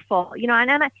powerful,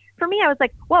 for me, I was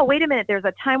like, whoa, wait a minute, there's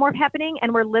a time warp happening,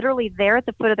 and we're literally there at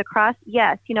the foot of the cross.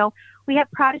 Yes, we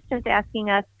have Protestants asking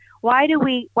us, why do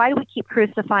we keep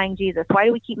crucifying Jesus? Why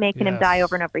do we keep making him die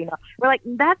over and over? We're like,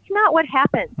 that's not what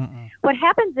happens. What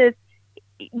happens is,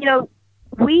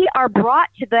 we are brought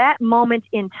to that moment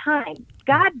in time.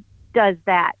 God does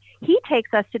that. He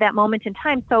takes us to that moment in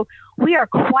time. So we are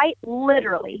quite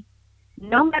literally,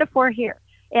 no metaphor here,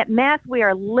 at Mass, we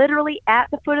are literally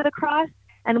at the foot of the cross,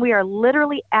 and we are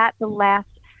literally at the Last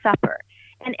Supper.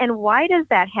 And why does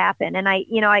that happen? And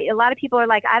a lot of people are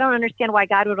like, I don't understand why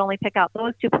God would only pick out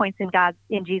those 2 points in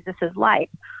Jesus's life.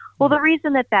 Well, the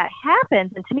reason that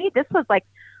happens, and to me, this was like,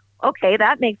 okay,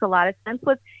 that makes a lot of sense,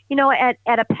 was,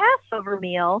 at a Passover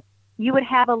meal, you would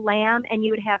have a lamb and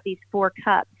you would have these 4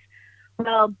 cups.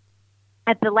 Well,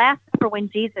 at the Last Supper,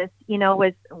 when Jesus,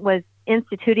 was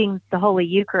instituting the Holy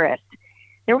Eucharist,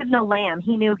 there was no lamb.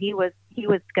 He knew he was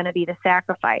going to be the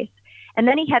sacrifice. And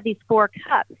then he had these 4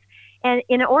 cups. And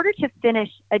in order to finish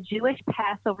a Jewish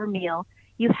Passover meal,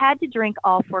 you had to drink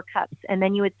all 4 cups. And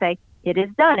then you would say, it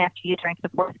is done, after you drank the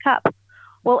 4th cup.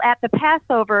 Well, at the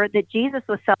Passover that Jesus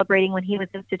was celebrating when he was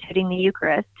instituting the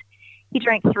Eucharist, he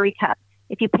drank 3 cups.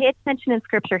 If you pay attention in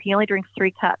Scripture, he only drinks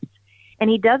 3 cups. And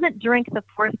he doesn't drink the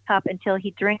 4th cup until he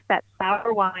drinks that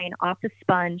sour wine off the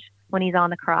sponge when he's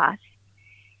on the cross.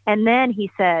 And then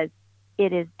he says,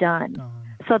 it is done.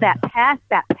 So that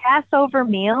Passover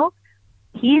meal,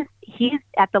 he's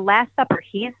at the Last Supper,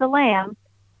 he's the lamb,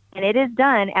 and it is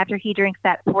done after he drinks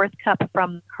that 4th cup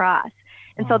from the cross.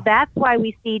 And so that's why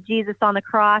we see Jesus on the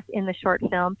cross in the short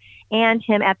film and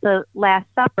him at the Last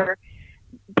Supper,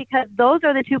 because those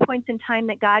are the 2 points in time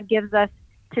that God gives us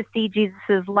to see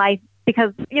Jesus's life,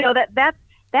 because that's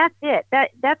That's it.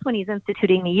 That's when he's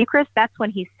instituting the Eucharist. That's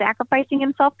when he's sacrificing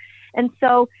himself. And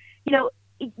so,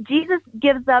 Jesus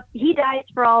gives up. He dies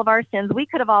for all of our sins. We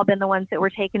could have all been the ones that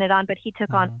were taking it on, but he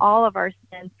took on all of our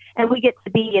sins. And we get to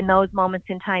be in those moments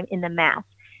in time in the Mass,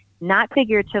 not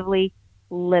figuratively,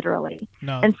 literally.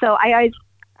 No. And so I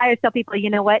always tell people,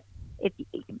 you know what? If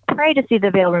you pray to see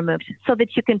the veil removed so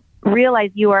that you can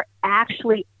realize you are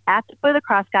actually at the foot of the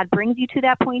cross. God brings you to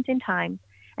that point in time,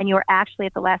 and you are actually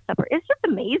at the Last Supper. It's just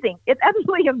amazing. It's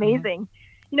absolutely amazing.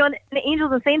 And the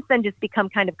angels and saints then just become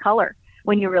kind of color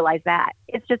when you realize that.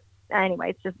 It's just, anyway,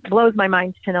 it just blows my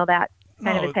mind to know that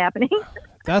kind of is happening.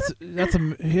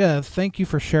 Yeah, thank you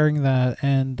for sharing that.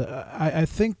 And I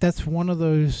think that's one of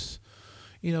those,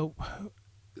 hearing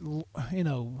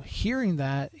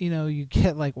that, you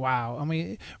get like, wow. I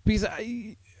mean, because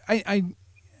I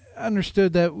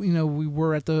understood that, we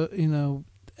were at the,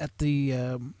 at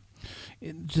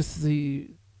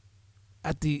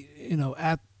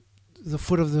the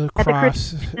foot of the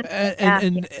cross,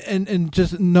 and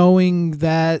just knowing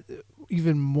that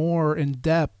even more in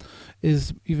depth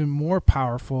is even more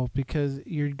powerful, because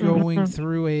you're going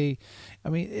through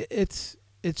it's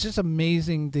just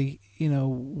amazing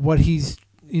what he's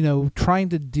trying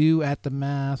to do at the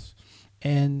Mass,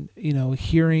 and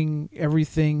hearing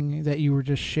everything that you were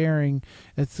just sharing.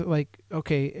 It's like,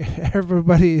 okay,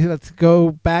 everybody, let's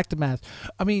go back to Mass.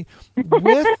 I mean,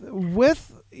 with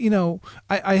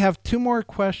I have two more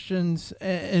questions,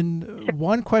 and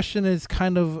one question is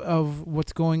kind of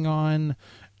what's going on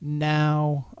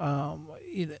now.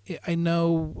 I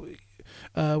know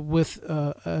with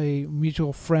a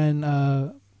mutual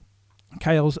friend,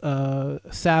 Kyle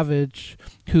Savage,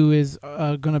 who is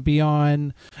going to be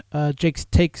on Jake's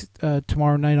Takes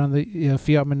tomorrow night on the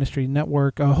Fiat Ministry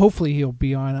Network. Hopefully he'll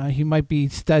be on. He might be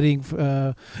studying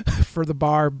for the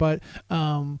bar, but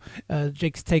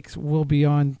Jake's Takes will be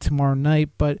on tomorrow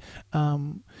night. But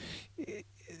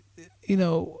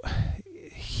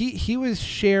he was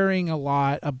sharing a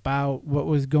lot about what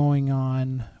was going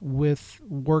on with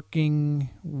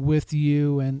working with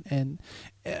you and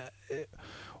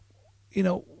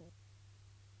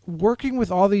working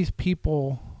with all these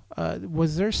people.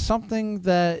 Was there something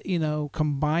that,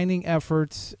 combining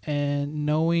efforts and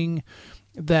knowing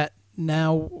that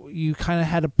now you kind of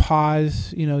had to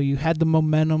pause, you had the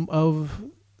momentum of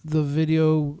the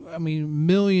video. I mean,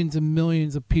 millions and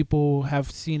millions of people have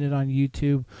seen it on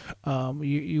YouTube.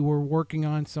 You were working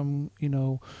on some,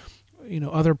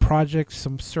 other projects,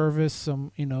 some service,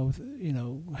 some,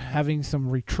 having some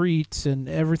retreats and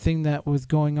everything that was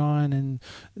going on. And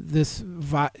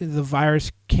the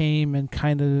virus came and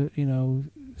kind of,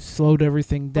 slowed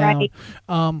everything down.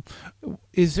 Right.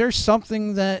 Is there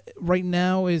something that right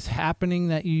now is happening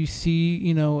that you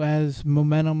see, as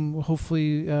momentum?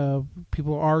 Hopefully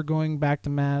people are going back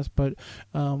to Mass, but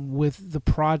with the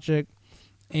project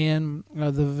and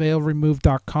the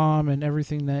veilremoved.com and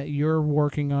everything that you're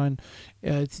working on,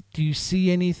 do you see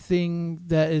anything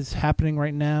that is happening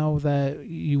right now that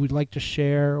you would like to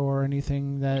share, or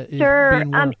anything that is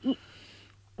being worked?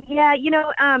 Yeah,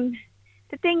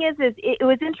 the thing is it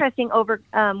was interesting over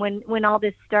when all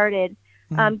this started,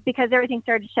 because everything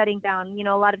started shutting down.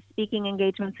 A lot of speaking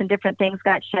engagements and different things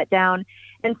got shut down.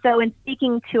 And so in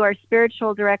speaking to our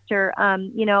spiritual director,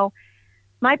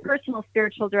 my personal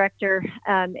spiritual director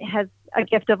has a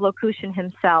gift of locution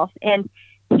himself, and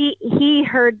he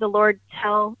heard the Lord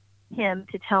tell him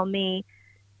to tell me,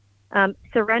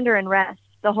 surrender and rest.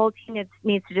 The whole team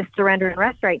needs to just surrender and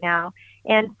rest right now.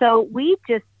 And so we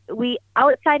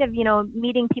outside of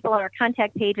meeting people on our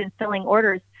contact page and filling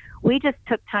orders, we just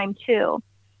took time too.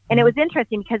 And it was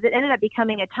interesting because it ended up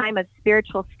becoming a time of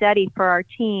spiritual study for our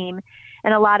team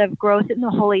and a lot of growth in the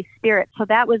Holy Spirit. So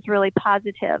that was really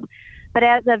positive. But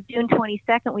as of June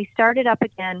 22nd, we started up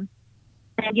again.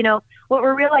 And, what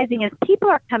we're realizing is people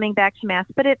are coming back to Mass,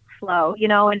 but it's slow,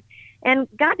 and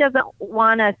God doesn't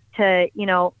want us to,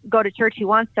 go to church. He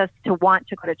wants us to want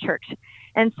to go to church.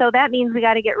 And so that means we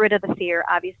got to get rid of the fear,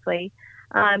 obviously.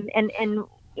 Here's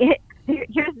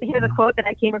a quote that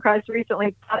I came across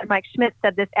recently. Father Mike Schmidt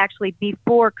said this actually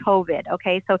before COVID.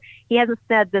 Okay. So he hasn't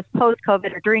said this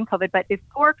post-COVID or during COVID, but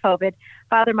before COVID,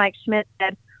 Father Mike Schmidt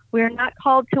said, "We are not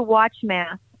called to watch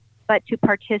Mass, but to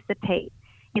participate.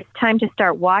 It's time to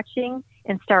start watching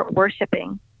and start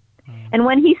worshiping." And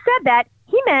when he said that,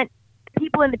 he meant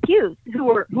people in the pews who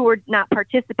were not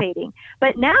participating.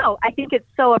 But now I think it's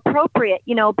so appropriate,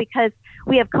 because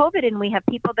we have COVID and we have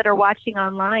people that are watching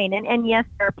online. And yes,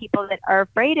 there are people that are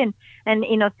afraid, and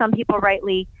some people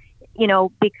rightly,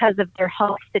 because of their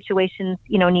health situations,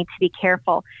 need to be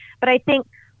careful. But I think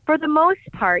for the most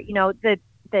part,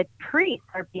 the priests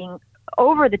are being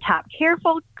over the top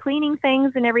careful, cleaning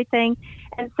things and everything.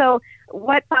 And so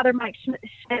what Father Mike Schmitz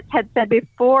had said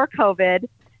before COVID,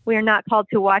 we are not called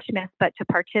to watch Mass, but to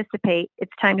participate.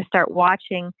 It's time to start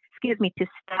watching, to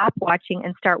stop watching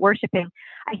and start worshiping.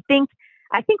 I think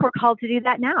we're called to do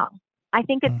that now. I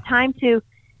think it's time to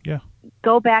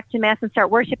go back to Mass and start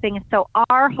worshiping. And so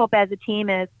our hope as a team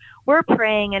is we're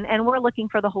praying and we're looking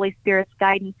for the Holy Spirit's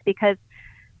guidance, because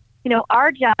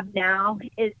our job now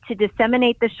is to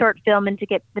disseminate the short film and to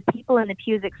get the people in the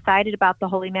pews excited about the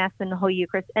Holy Mass and the Holy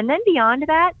Eucharist. And then beyond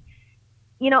that,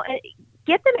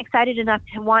 get them excited enough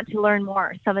to want to learn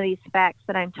more, some of these facts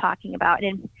that I'm talking about.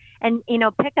 And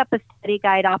pick up a study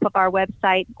guide off of our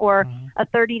website, or a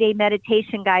 30-day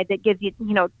meditation guide that gives you,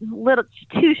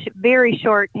 two very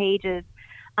short pages,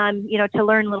 to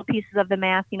learn little pieces of the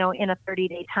Mass, in a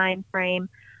 30-day time frame.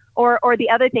 Or the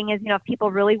other thing is, if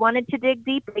people really wanted to dig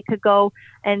deep, they could go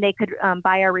and they could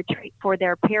buy our retreat for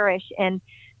their parish. And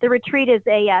the retreat is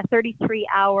a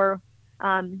 33-hour,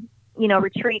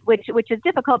 retreat, which is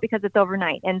difficult because it's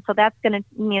overnight. And so that's going to,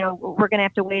 we're going to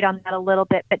have to wait on that a little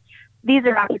bit. But these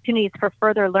are opportunities for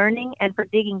further learning and for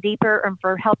digging deeper and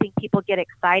for helping people get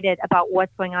excited about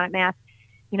what's going on at Mass.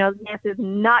 Mass is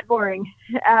not boring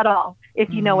at all if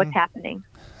you know what's happening.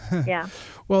 Yeah.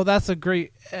 Well, that's a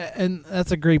great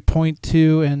point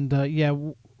too.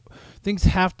 And things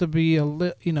have to be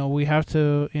we have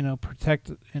to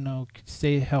protect,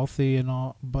 stay healthy and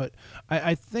all. But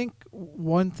I think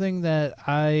one thing that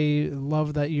I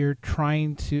love that you're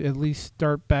trying to at least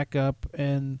start back up,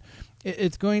 and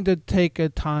it's going to take a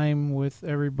time with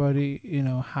everybody,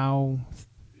 how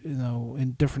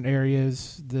in different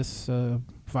areas this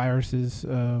virus is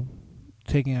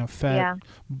taking effect,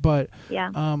 but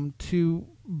to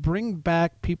bring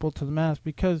back people to the Mass,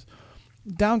 because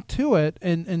down to it,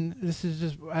 and this is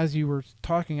just as you were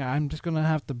talking, I'm just gonna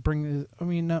have to bring this. I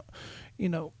mean,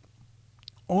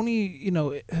 only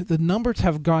the numbers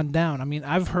have gone down. I mean,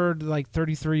 I've heard like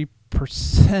 33%.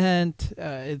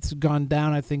 It's gone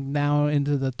down, I think, now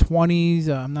into the 20s.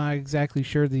 I'm not exactly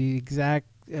sure the exact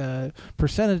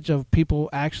percentage of people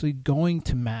actually going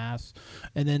to Mass,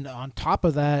 and then on top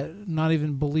of that, not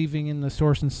even believing in the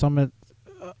Source and Summit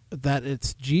that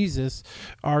it's Jesus,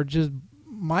 are just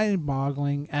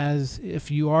mind-boggling. As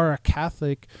if you are a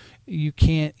Catholic, you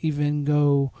can't even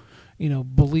go,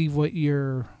 believe what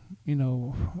you're,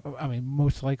 I mean,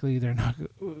 most likely they're not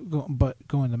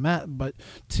going to Mass, but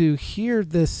to hear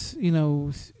this,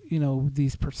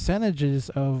 these percentages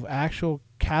of actual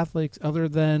Catholics, other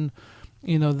than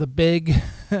the big,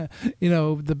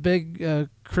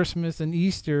 Christmas and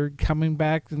Easter, coming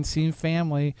back and seeing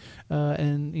family,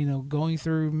 and going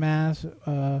through Mass,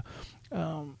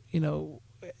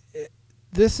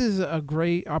 this is a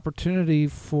great opportunity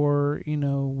for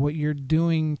what you're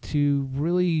doing to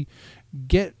really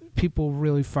get people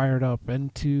really fired up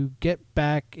and to get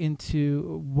back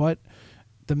into what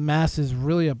the Mass is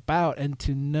really about, and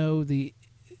to know the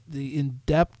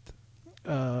in-depth,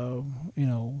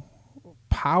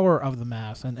 power of the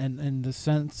Mass, and the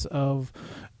sense of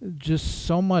just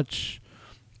so much,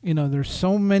 there's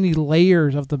so many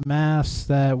layers of the Mass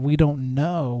that we don't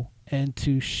know, and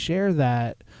to share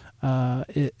that,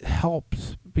 it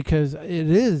helps, because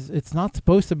it's not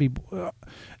supposed to be,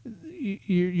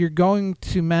 you're going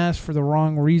to Mass for the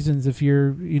wrong reasons if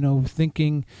you're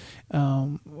thinking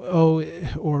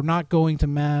or not going to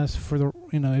Mass for the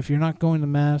if you're not going to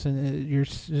Mass and you're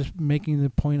just making the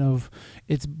point of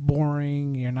it's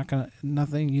boring, you're not gonna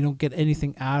you don't get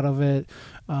anything out of it.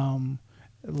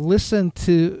 Listen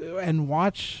to and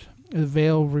watch the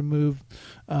Veil Removed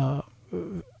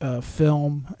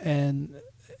film, and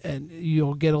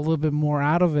you'll get a little bit more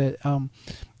out of it.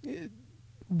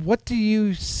 What do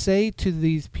you say to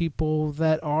these people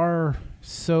that are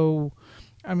so,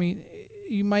 I mean,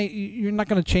 you're not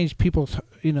going to change people's,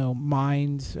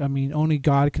 minds. I mean, only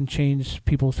God can change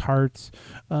people's hearts.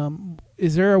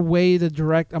 Is there a way to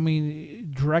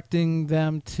directing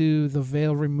them to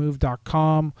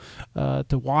theveilremoved.com,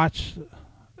 to watch,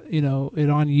 it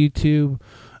on YouTube,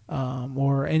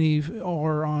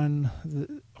 or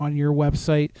on your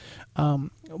website,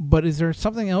 but is there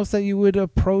something else that you would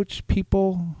approach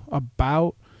people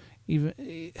about, even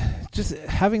just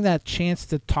having that chance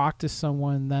to talk to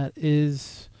someone that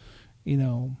is,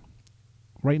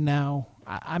 right now,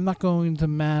 I'm not going to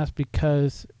Mass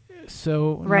because,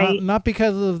 not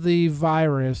because of the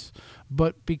virus,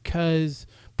 but because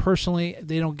personally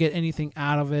they don't get anything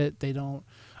out of it. They don't,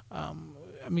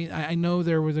 I know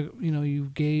there was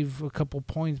you gave a couple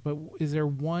points, but is there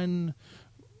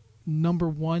number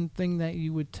one thing that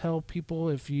you would tell people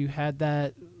if you had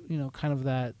that, kind of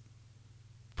that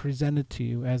presented to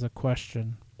you as a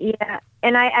question? Yeah,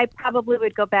 and I probably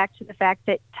would go back to the fact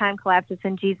that time collapses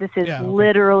and Jesus is Yeah, okay.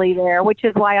 literally there, which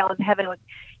is why all of heaven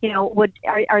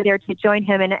are there to join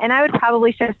him. And I would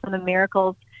probably share some of the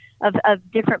miracles of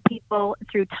different people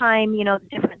through time,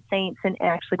 different saints and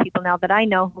actually people now that I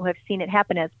know who have seen it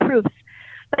happen as proofs.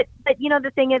 But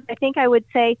the thing is, I think I would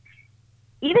say,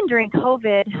 even during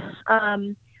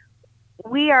COVID,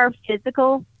 we are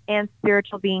physical and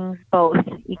spiritual beings both.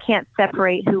 You can't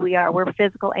separate who we are. We're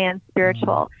physical and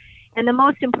spiritual. And the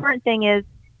most important thing is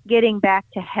getting back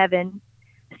to heaven.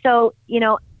 So,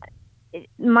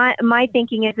 my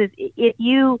thinking is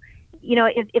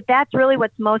if that's really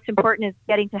what's most important is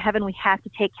getting to heaven, we have to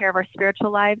take care of our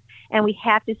spiritual lives and we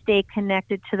have to stay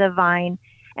connected to the vine,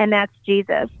 and that's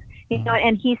Jesus.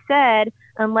 And he said,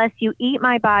 unless you eat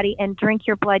my body and drink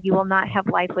your blood, you will not have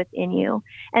life within you.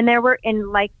 And there were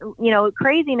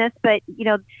craziness, but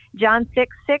John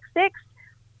 6:6,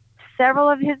 several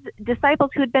of his disciples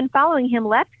who had been following him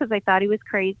left because they thought he was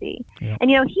crazy. Yeah. And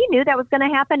he knew that was going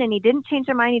to happen, and he didn't change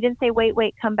their mind. He didn't say,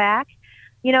 wait, come back.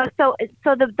 So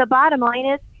the bottom line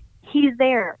is he's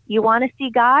there. You want to see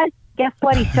God? Guess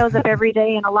what? He shows up every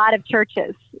day in a lot of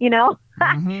churches,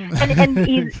 mm-hmm. and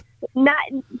he's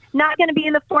not going to be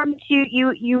in the form that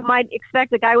you might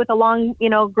expect, a guy with a long,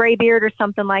 gray beard or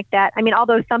something like that. I mean,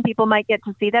 although some people might get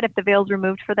to see that if the veil's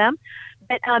removed for them.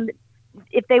 But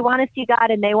if they want to see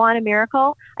God and they want a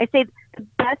miracle, I say the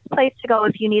best place to go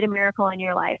if you need a miracle in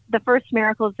your life. The first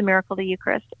miracle is the miracle of the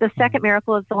Eucharist. The second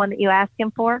miracle is the one that you ask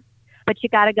him for, but you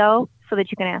got to go so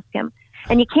that you can ask him.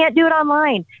 And you can't do it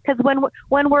online, because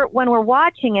when we're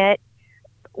watching it,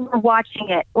 we're watching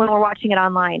it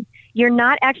online. You're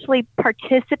not actually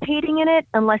participating in it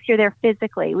unless you're there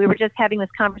physically. We were just having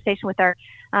this conversation with our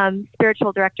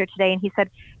spiritual director today, and he said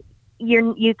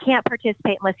you can't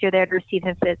participate unless you're there to receive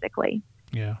him physically.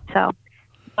 Yeah. So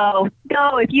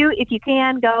go if you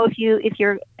can go. If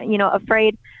you're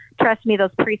afraid, trust me,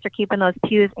 those priests are keeping those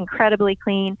pews incredibly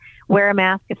clean. Wear a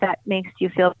mask if that makes you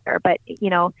feel better. But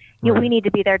we need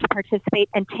to be there to participate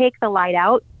and take the light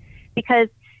out, because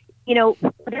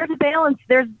there's a balance.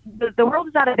 The world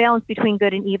is out of balance between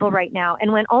good and evil right now.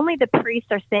 And when only the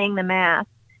priests are saying the Mass,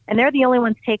 and they're the only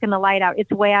ones taking the light out, it's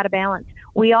way out of balance.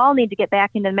 We all need to get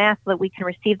back into the Mass so that we can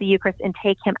receive the Eucharist and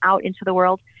take him out into the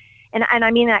world. And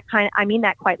I mean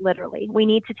that quite literally. We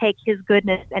need to take his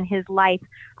goodness and his life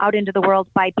out into the world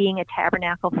by being a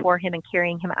tabernacle for him and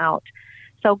carrying him out.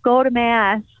 So go to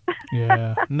Mass.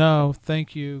 Yeah. No,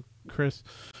 thank you, Chris.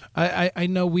 I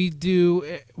know we do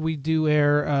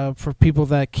air for people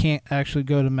that can't actually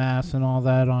go to Mass and all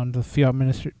that on the Fiat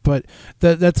Ministry, but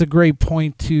that's a great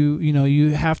point to, you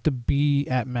have to be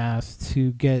at Mass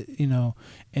to get,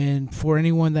 and for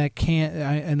anyone that can't,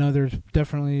 I know there's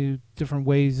definitely different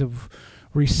ways of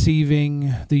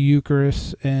receiving the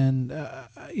Eucharist, and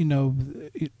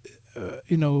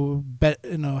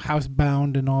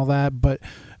housebound and all that, but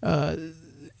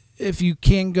if you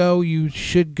can go, you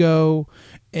should go.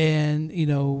 And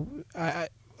I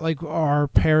like our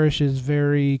parish is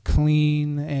very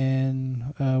clean,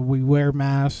 and we wear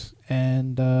masks,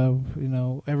 and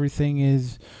everything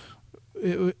is.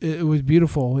 It was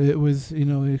beautiful. It was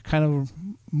kind of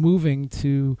moving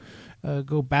to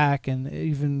go back, and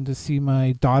even to see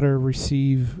my daughter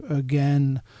receive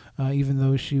again, even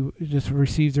though she just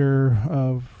received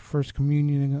her first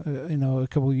communion, a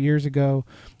couple of years ago.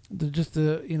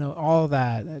 All of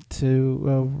that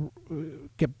to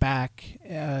get back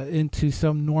into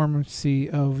some normalcy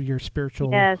of your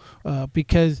spiritual, yes.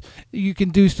 Because you can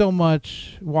do so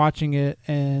much watching it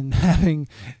and having,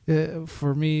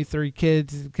 for me, 3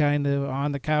 kids kind of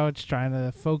on the couch trying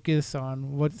to focus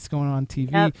on what's going on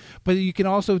TV. Yep. But you can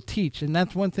also teach, and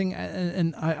that's one thing.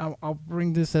 And I'll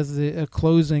bring this as a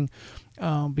closing,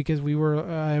 because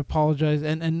I apologize,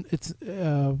 and it's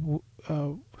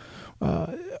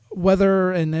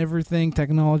weather and everything,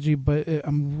 technology, but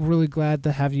I'm really glad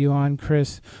to have you on,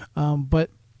 Chris.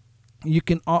 But you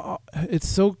can, it's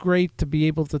so great to be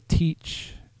able to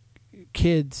teach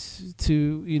kids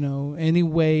to, any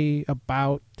way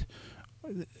about,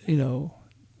 the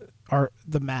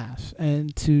Mass,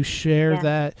 and to share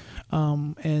that,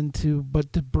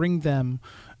 but to bring them,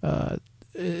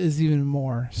 is even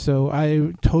more. So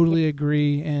I totally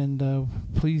agree. And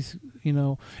please,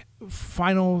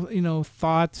 final,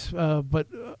 thoughts. But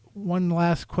one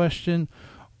last question: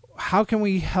 how can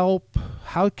we help?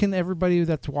 How can everybody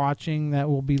that's watching, that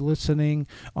will be listening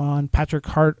on Patrick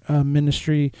Hart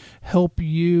Ministry, help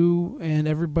you and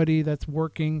everybody that's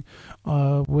working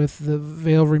with the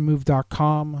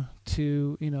veilremoved.com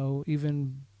to,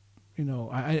 even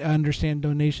I understand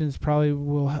donations probably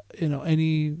will,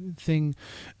 anything,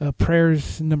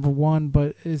 prayers number one,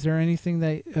 but is there anything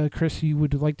that, Chris, you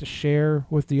would like to share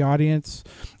with the audience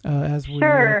as we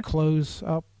Sure. close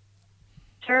up?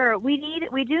 Sure. We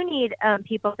do need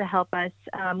people to help us.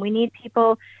 We need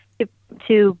people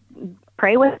to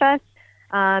pray with us.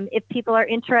 If people are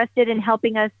interested in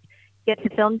helping us get the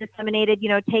film disseminated,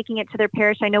 taking it to their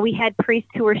parish. I know we had priests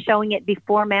who were showing it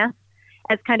before Mass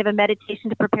as kind of a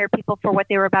meditation to prepare people for what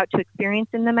they were about to experience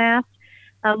in the Mass.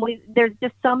 There's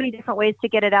just so many different ways to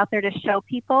get it out there to show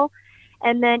people.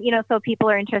 And then, so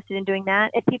people are interested in doing that.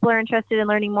 If people are interested in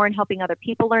learning more and helping other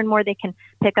people learn more, they can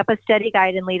pick up a study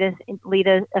guide and lead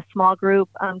a small group,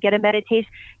 get a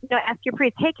meditation. Ask your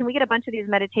priest, hey, can we get a bunch of these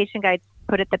meditation guides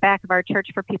put at the back of our church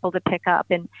for people to pick up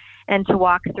and to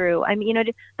walk through? I mean,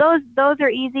 those are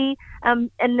easy. And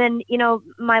then,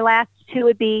 my last two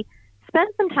would be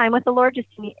spend some time with the Lord, just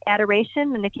in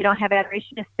adoration. And if you don't have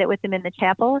adoration, just sit with him in the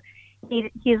chapel.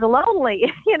 He's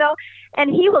lonely,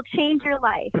 and he will change your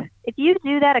life. If you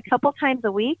do that a couple times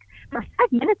a week, for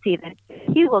 5 minutes even,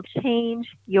 he will change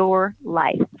your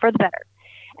life for the better.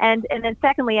 And then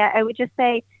secondly, I would just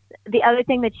say the other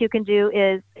thing that you can do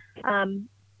is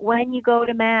when you go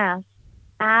to Mass,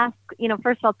 ask,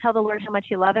 first of all, tell the Lord how much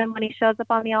you love him when he shows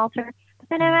up on the altar. But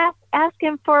then ask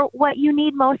him for what you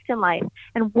need most in life,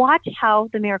 and watch how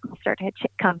the miracles start to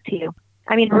come to you.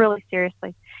 I mean, really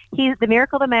seriously. The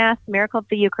miracle of the Mass, the miracle of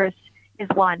the Eucharist is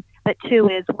one. But two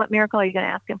is, what miracle are you going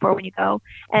to ask him for when you go?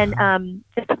 And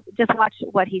just watch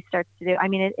what he starts to do. I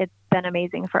mean, it's been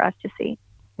amazing for us to see.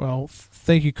 Well,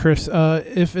 thank you, Chris.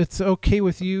 If it's okay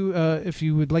with you, if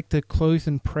you would like to close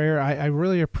in prayer, I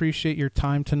really appreciate your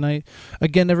time tonight.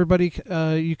 Again, everybody,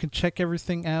 you can check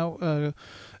everything out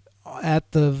at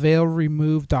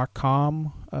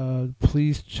theveilremove.com.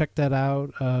 Please check that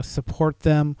out. Support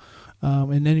them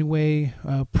in any way,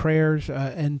 prayers,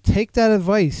 and take that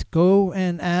advice. Go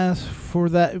and ask for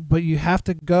that, but you have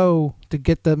to go to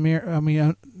get the miracle. I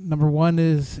mean, number one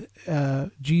is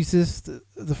Jesus,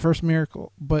 the first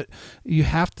miracle, but you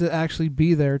have to actually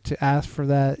be there to ask for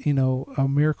that, a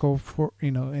miracle for,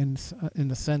 in a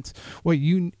sense, what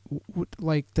you would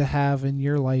like to have in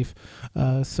your life.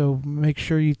 So make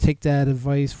sure you take that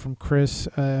advice from Chris.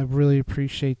 I really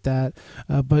appreciate that.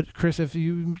 But Chris, if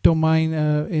you don't mind,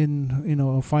 in,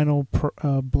 a final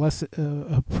blessed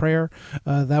prayer,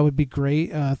 that would be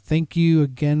great. Thank you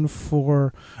again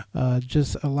for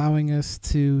just allowing us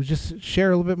to just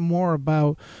share a little bit more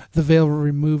about the Veil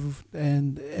Removed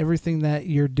and everything that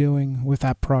you're doing with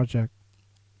that project.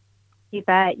 You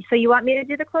bet. So you want me to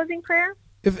do the closing prayer?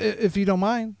 If you don't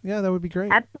mind, yeah, that would be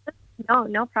great.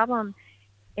 Absolutely. No problem.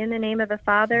 In the name of the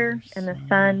Father, and the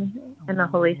Son, and the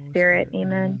Holy Spirit.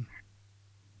 Amen.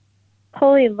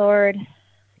 Holy Lord,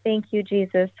 thank you,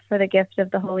 Jesus, for the gift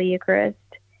of the Holy Eucharist.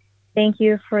 Thank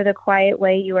you for the quiet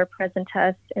way you are present to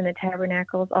us in the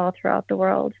tabernacles all throughout the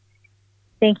world.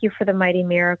 Thank you for the mighty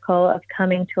miracle of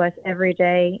coming to us every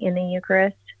day in the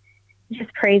Eucharist. I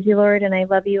just praise you, Lord, and I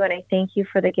love you, and I thank you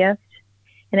for the gift.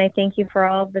 And I thank you for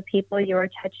all of the people you are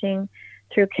touching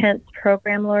through Kent's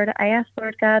program, Lord. I ask,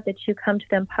 Lord God, that you come to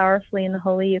them powerfully in the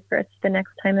Holy Eucharist the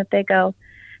next time that they go.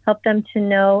 Help them to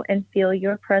know and feel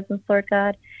your presence, Lord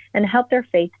God, and help their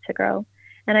faith to grow.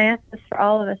 And I ask this for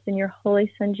all of us in your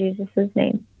Holy Son, Jesus'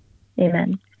 name.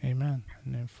 Amen. Amen.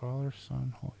 In the name of Father,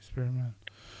 Son, Holy Spirit, amen.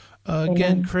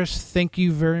 Again, Chris, thank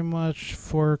you very much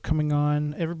for coming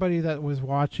on. Everybody that was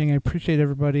watching, I appreciate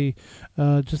everybody.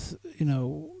 Just,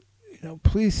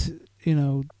 please,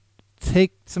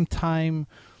 take some time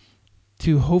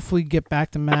to hopefully get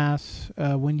back to Mass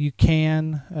when you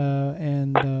can.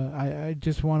 And I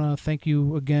just want to thank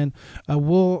you again.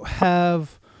 We'll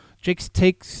have Jake's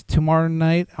Takes tomorrow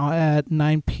night at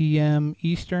 9 p.m.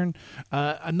 Eastern.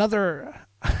 Another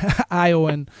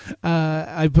Iowan,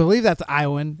 I believe that's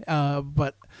Iowan,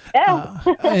 but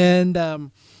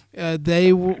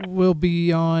they will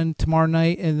be on tomorrow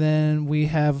night, and then we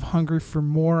have Hungry for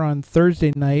More on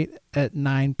Thursday night at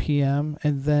 9 p.m.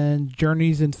 and then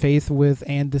Journeys in Faith with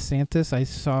Ann DeSantis. I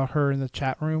saw her in the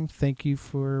chat room. Thank you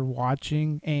for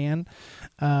watching, Ann.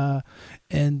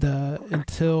 And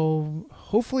until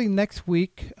hopefully next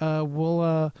week,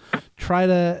 we'll try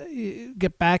to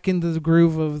get back into the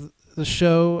groove of the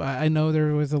show. I know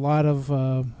there was a lot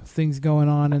of things going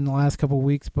on in the last couple of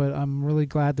weeks, but I'm really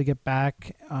glad to get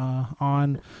back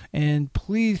on. And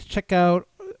please check out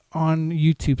on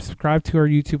YouTube. Subscribe to our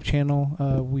YouTube channel.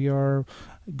 We are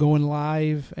going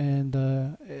live,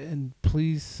 and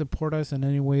please support us in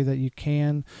any way that you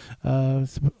can.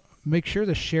 make sure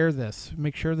to share this.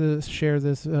 Make sure to share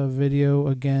this video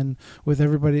again with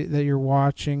everybody that you're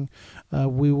watching.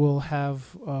 We will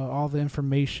have all the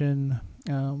information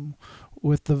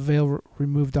with the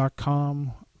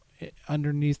veilremove.com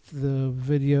underneath the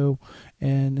video.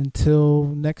 And until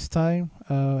next time,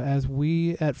 as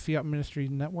we at Fiat Ministry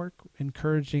Network,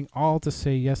 encouraging all to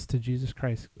say yes to Jesus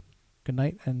Christ. Good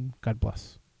night and God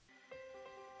bless.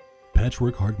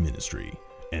 Patchwork Heart Ministry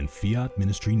and Fiat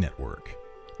Ministry Network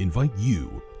invite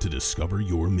you to discover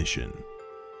your mission.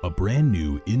 A brand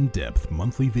new in-depth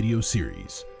monthly video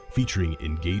series featuring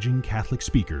engaging Catholic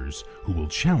speakers who will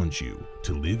challenge you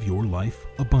to live your life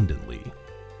abundantly.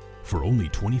 For only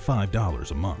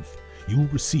 $25 a month, you will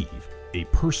receive a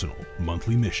personal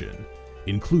monthly mission,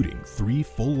 including 3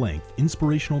 full-length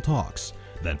inspirational talks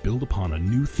that build upon a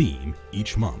new theme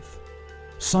each month.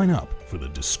 Sign up for the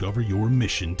Discover Your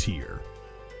Mission tier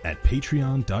at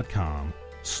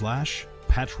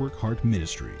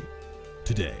patreon.com/patchworkheartministry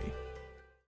today.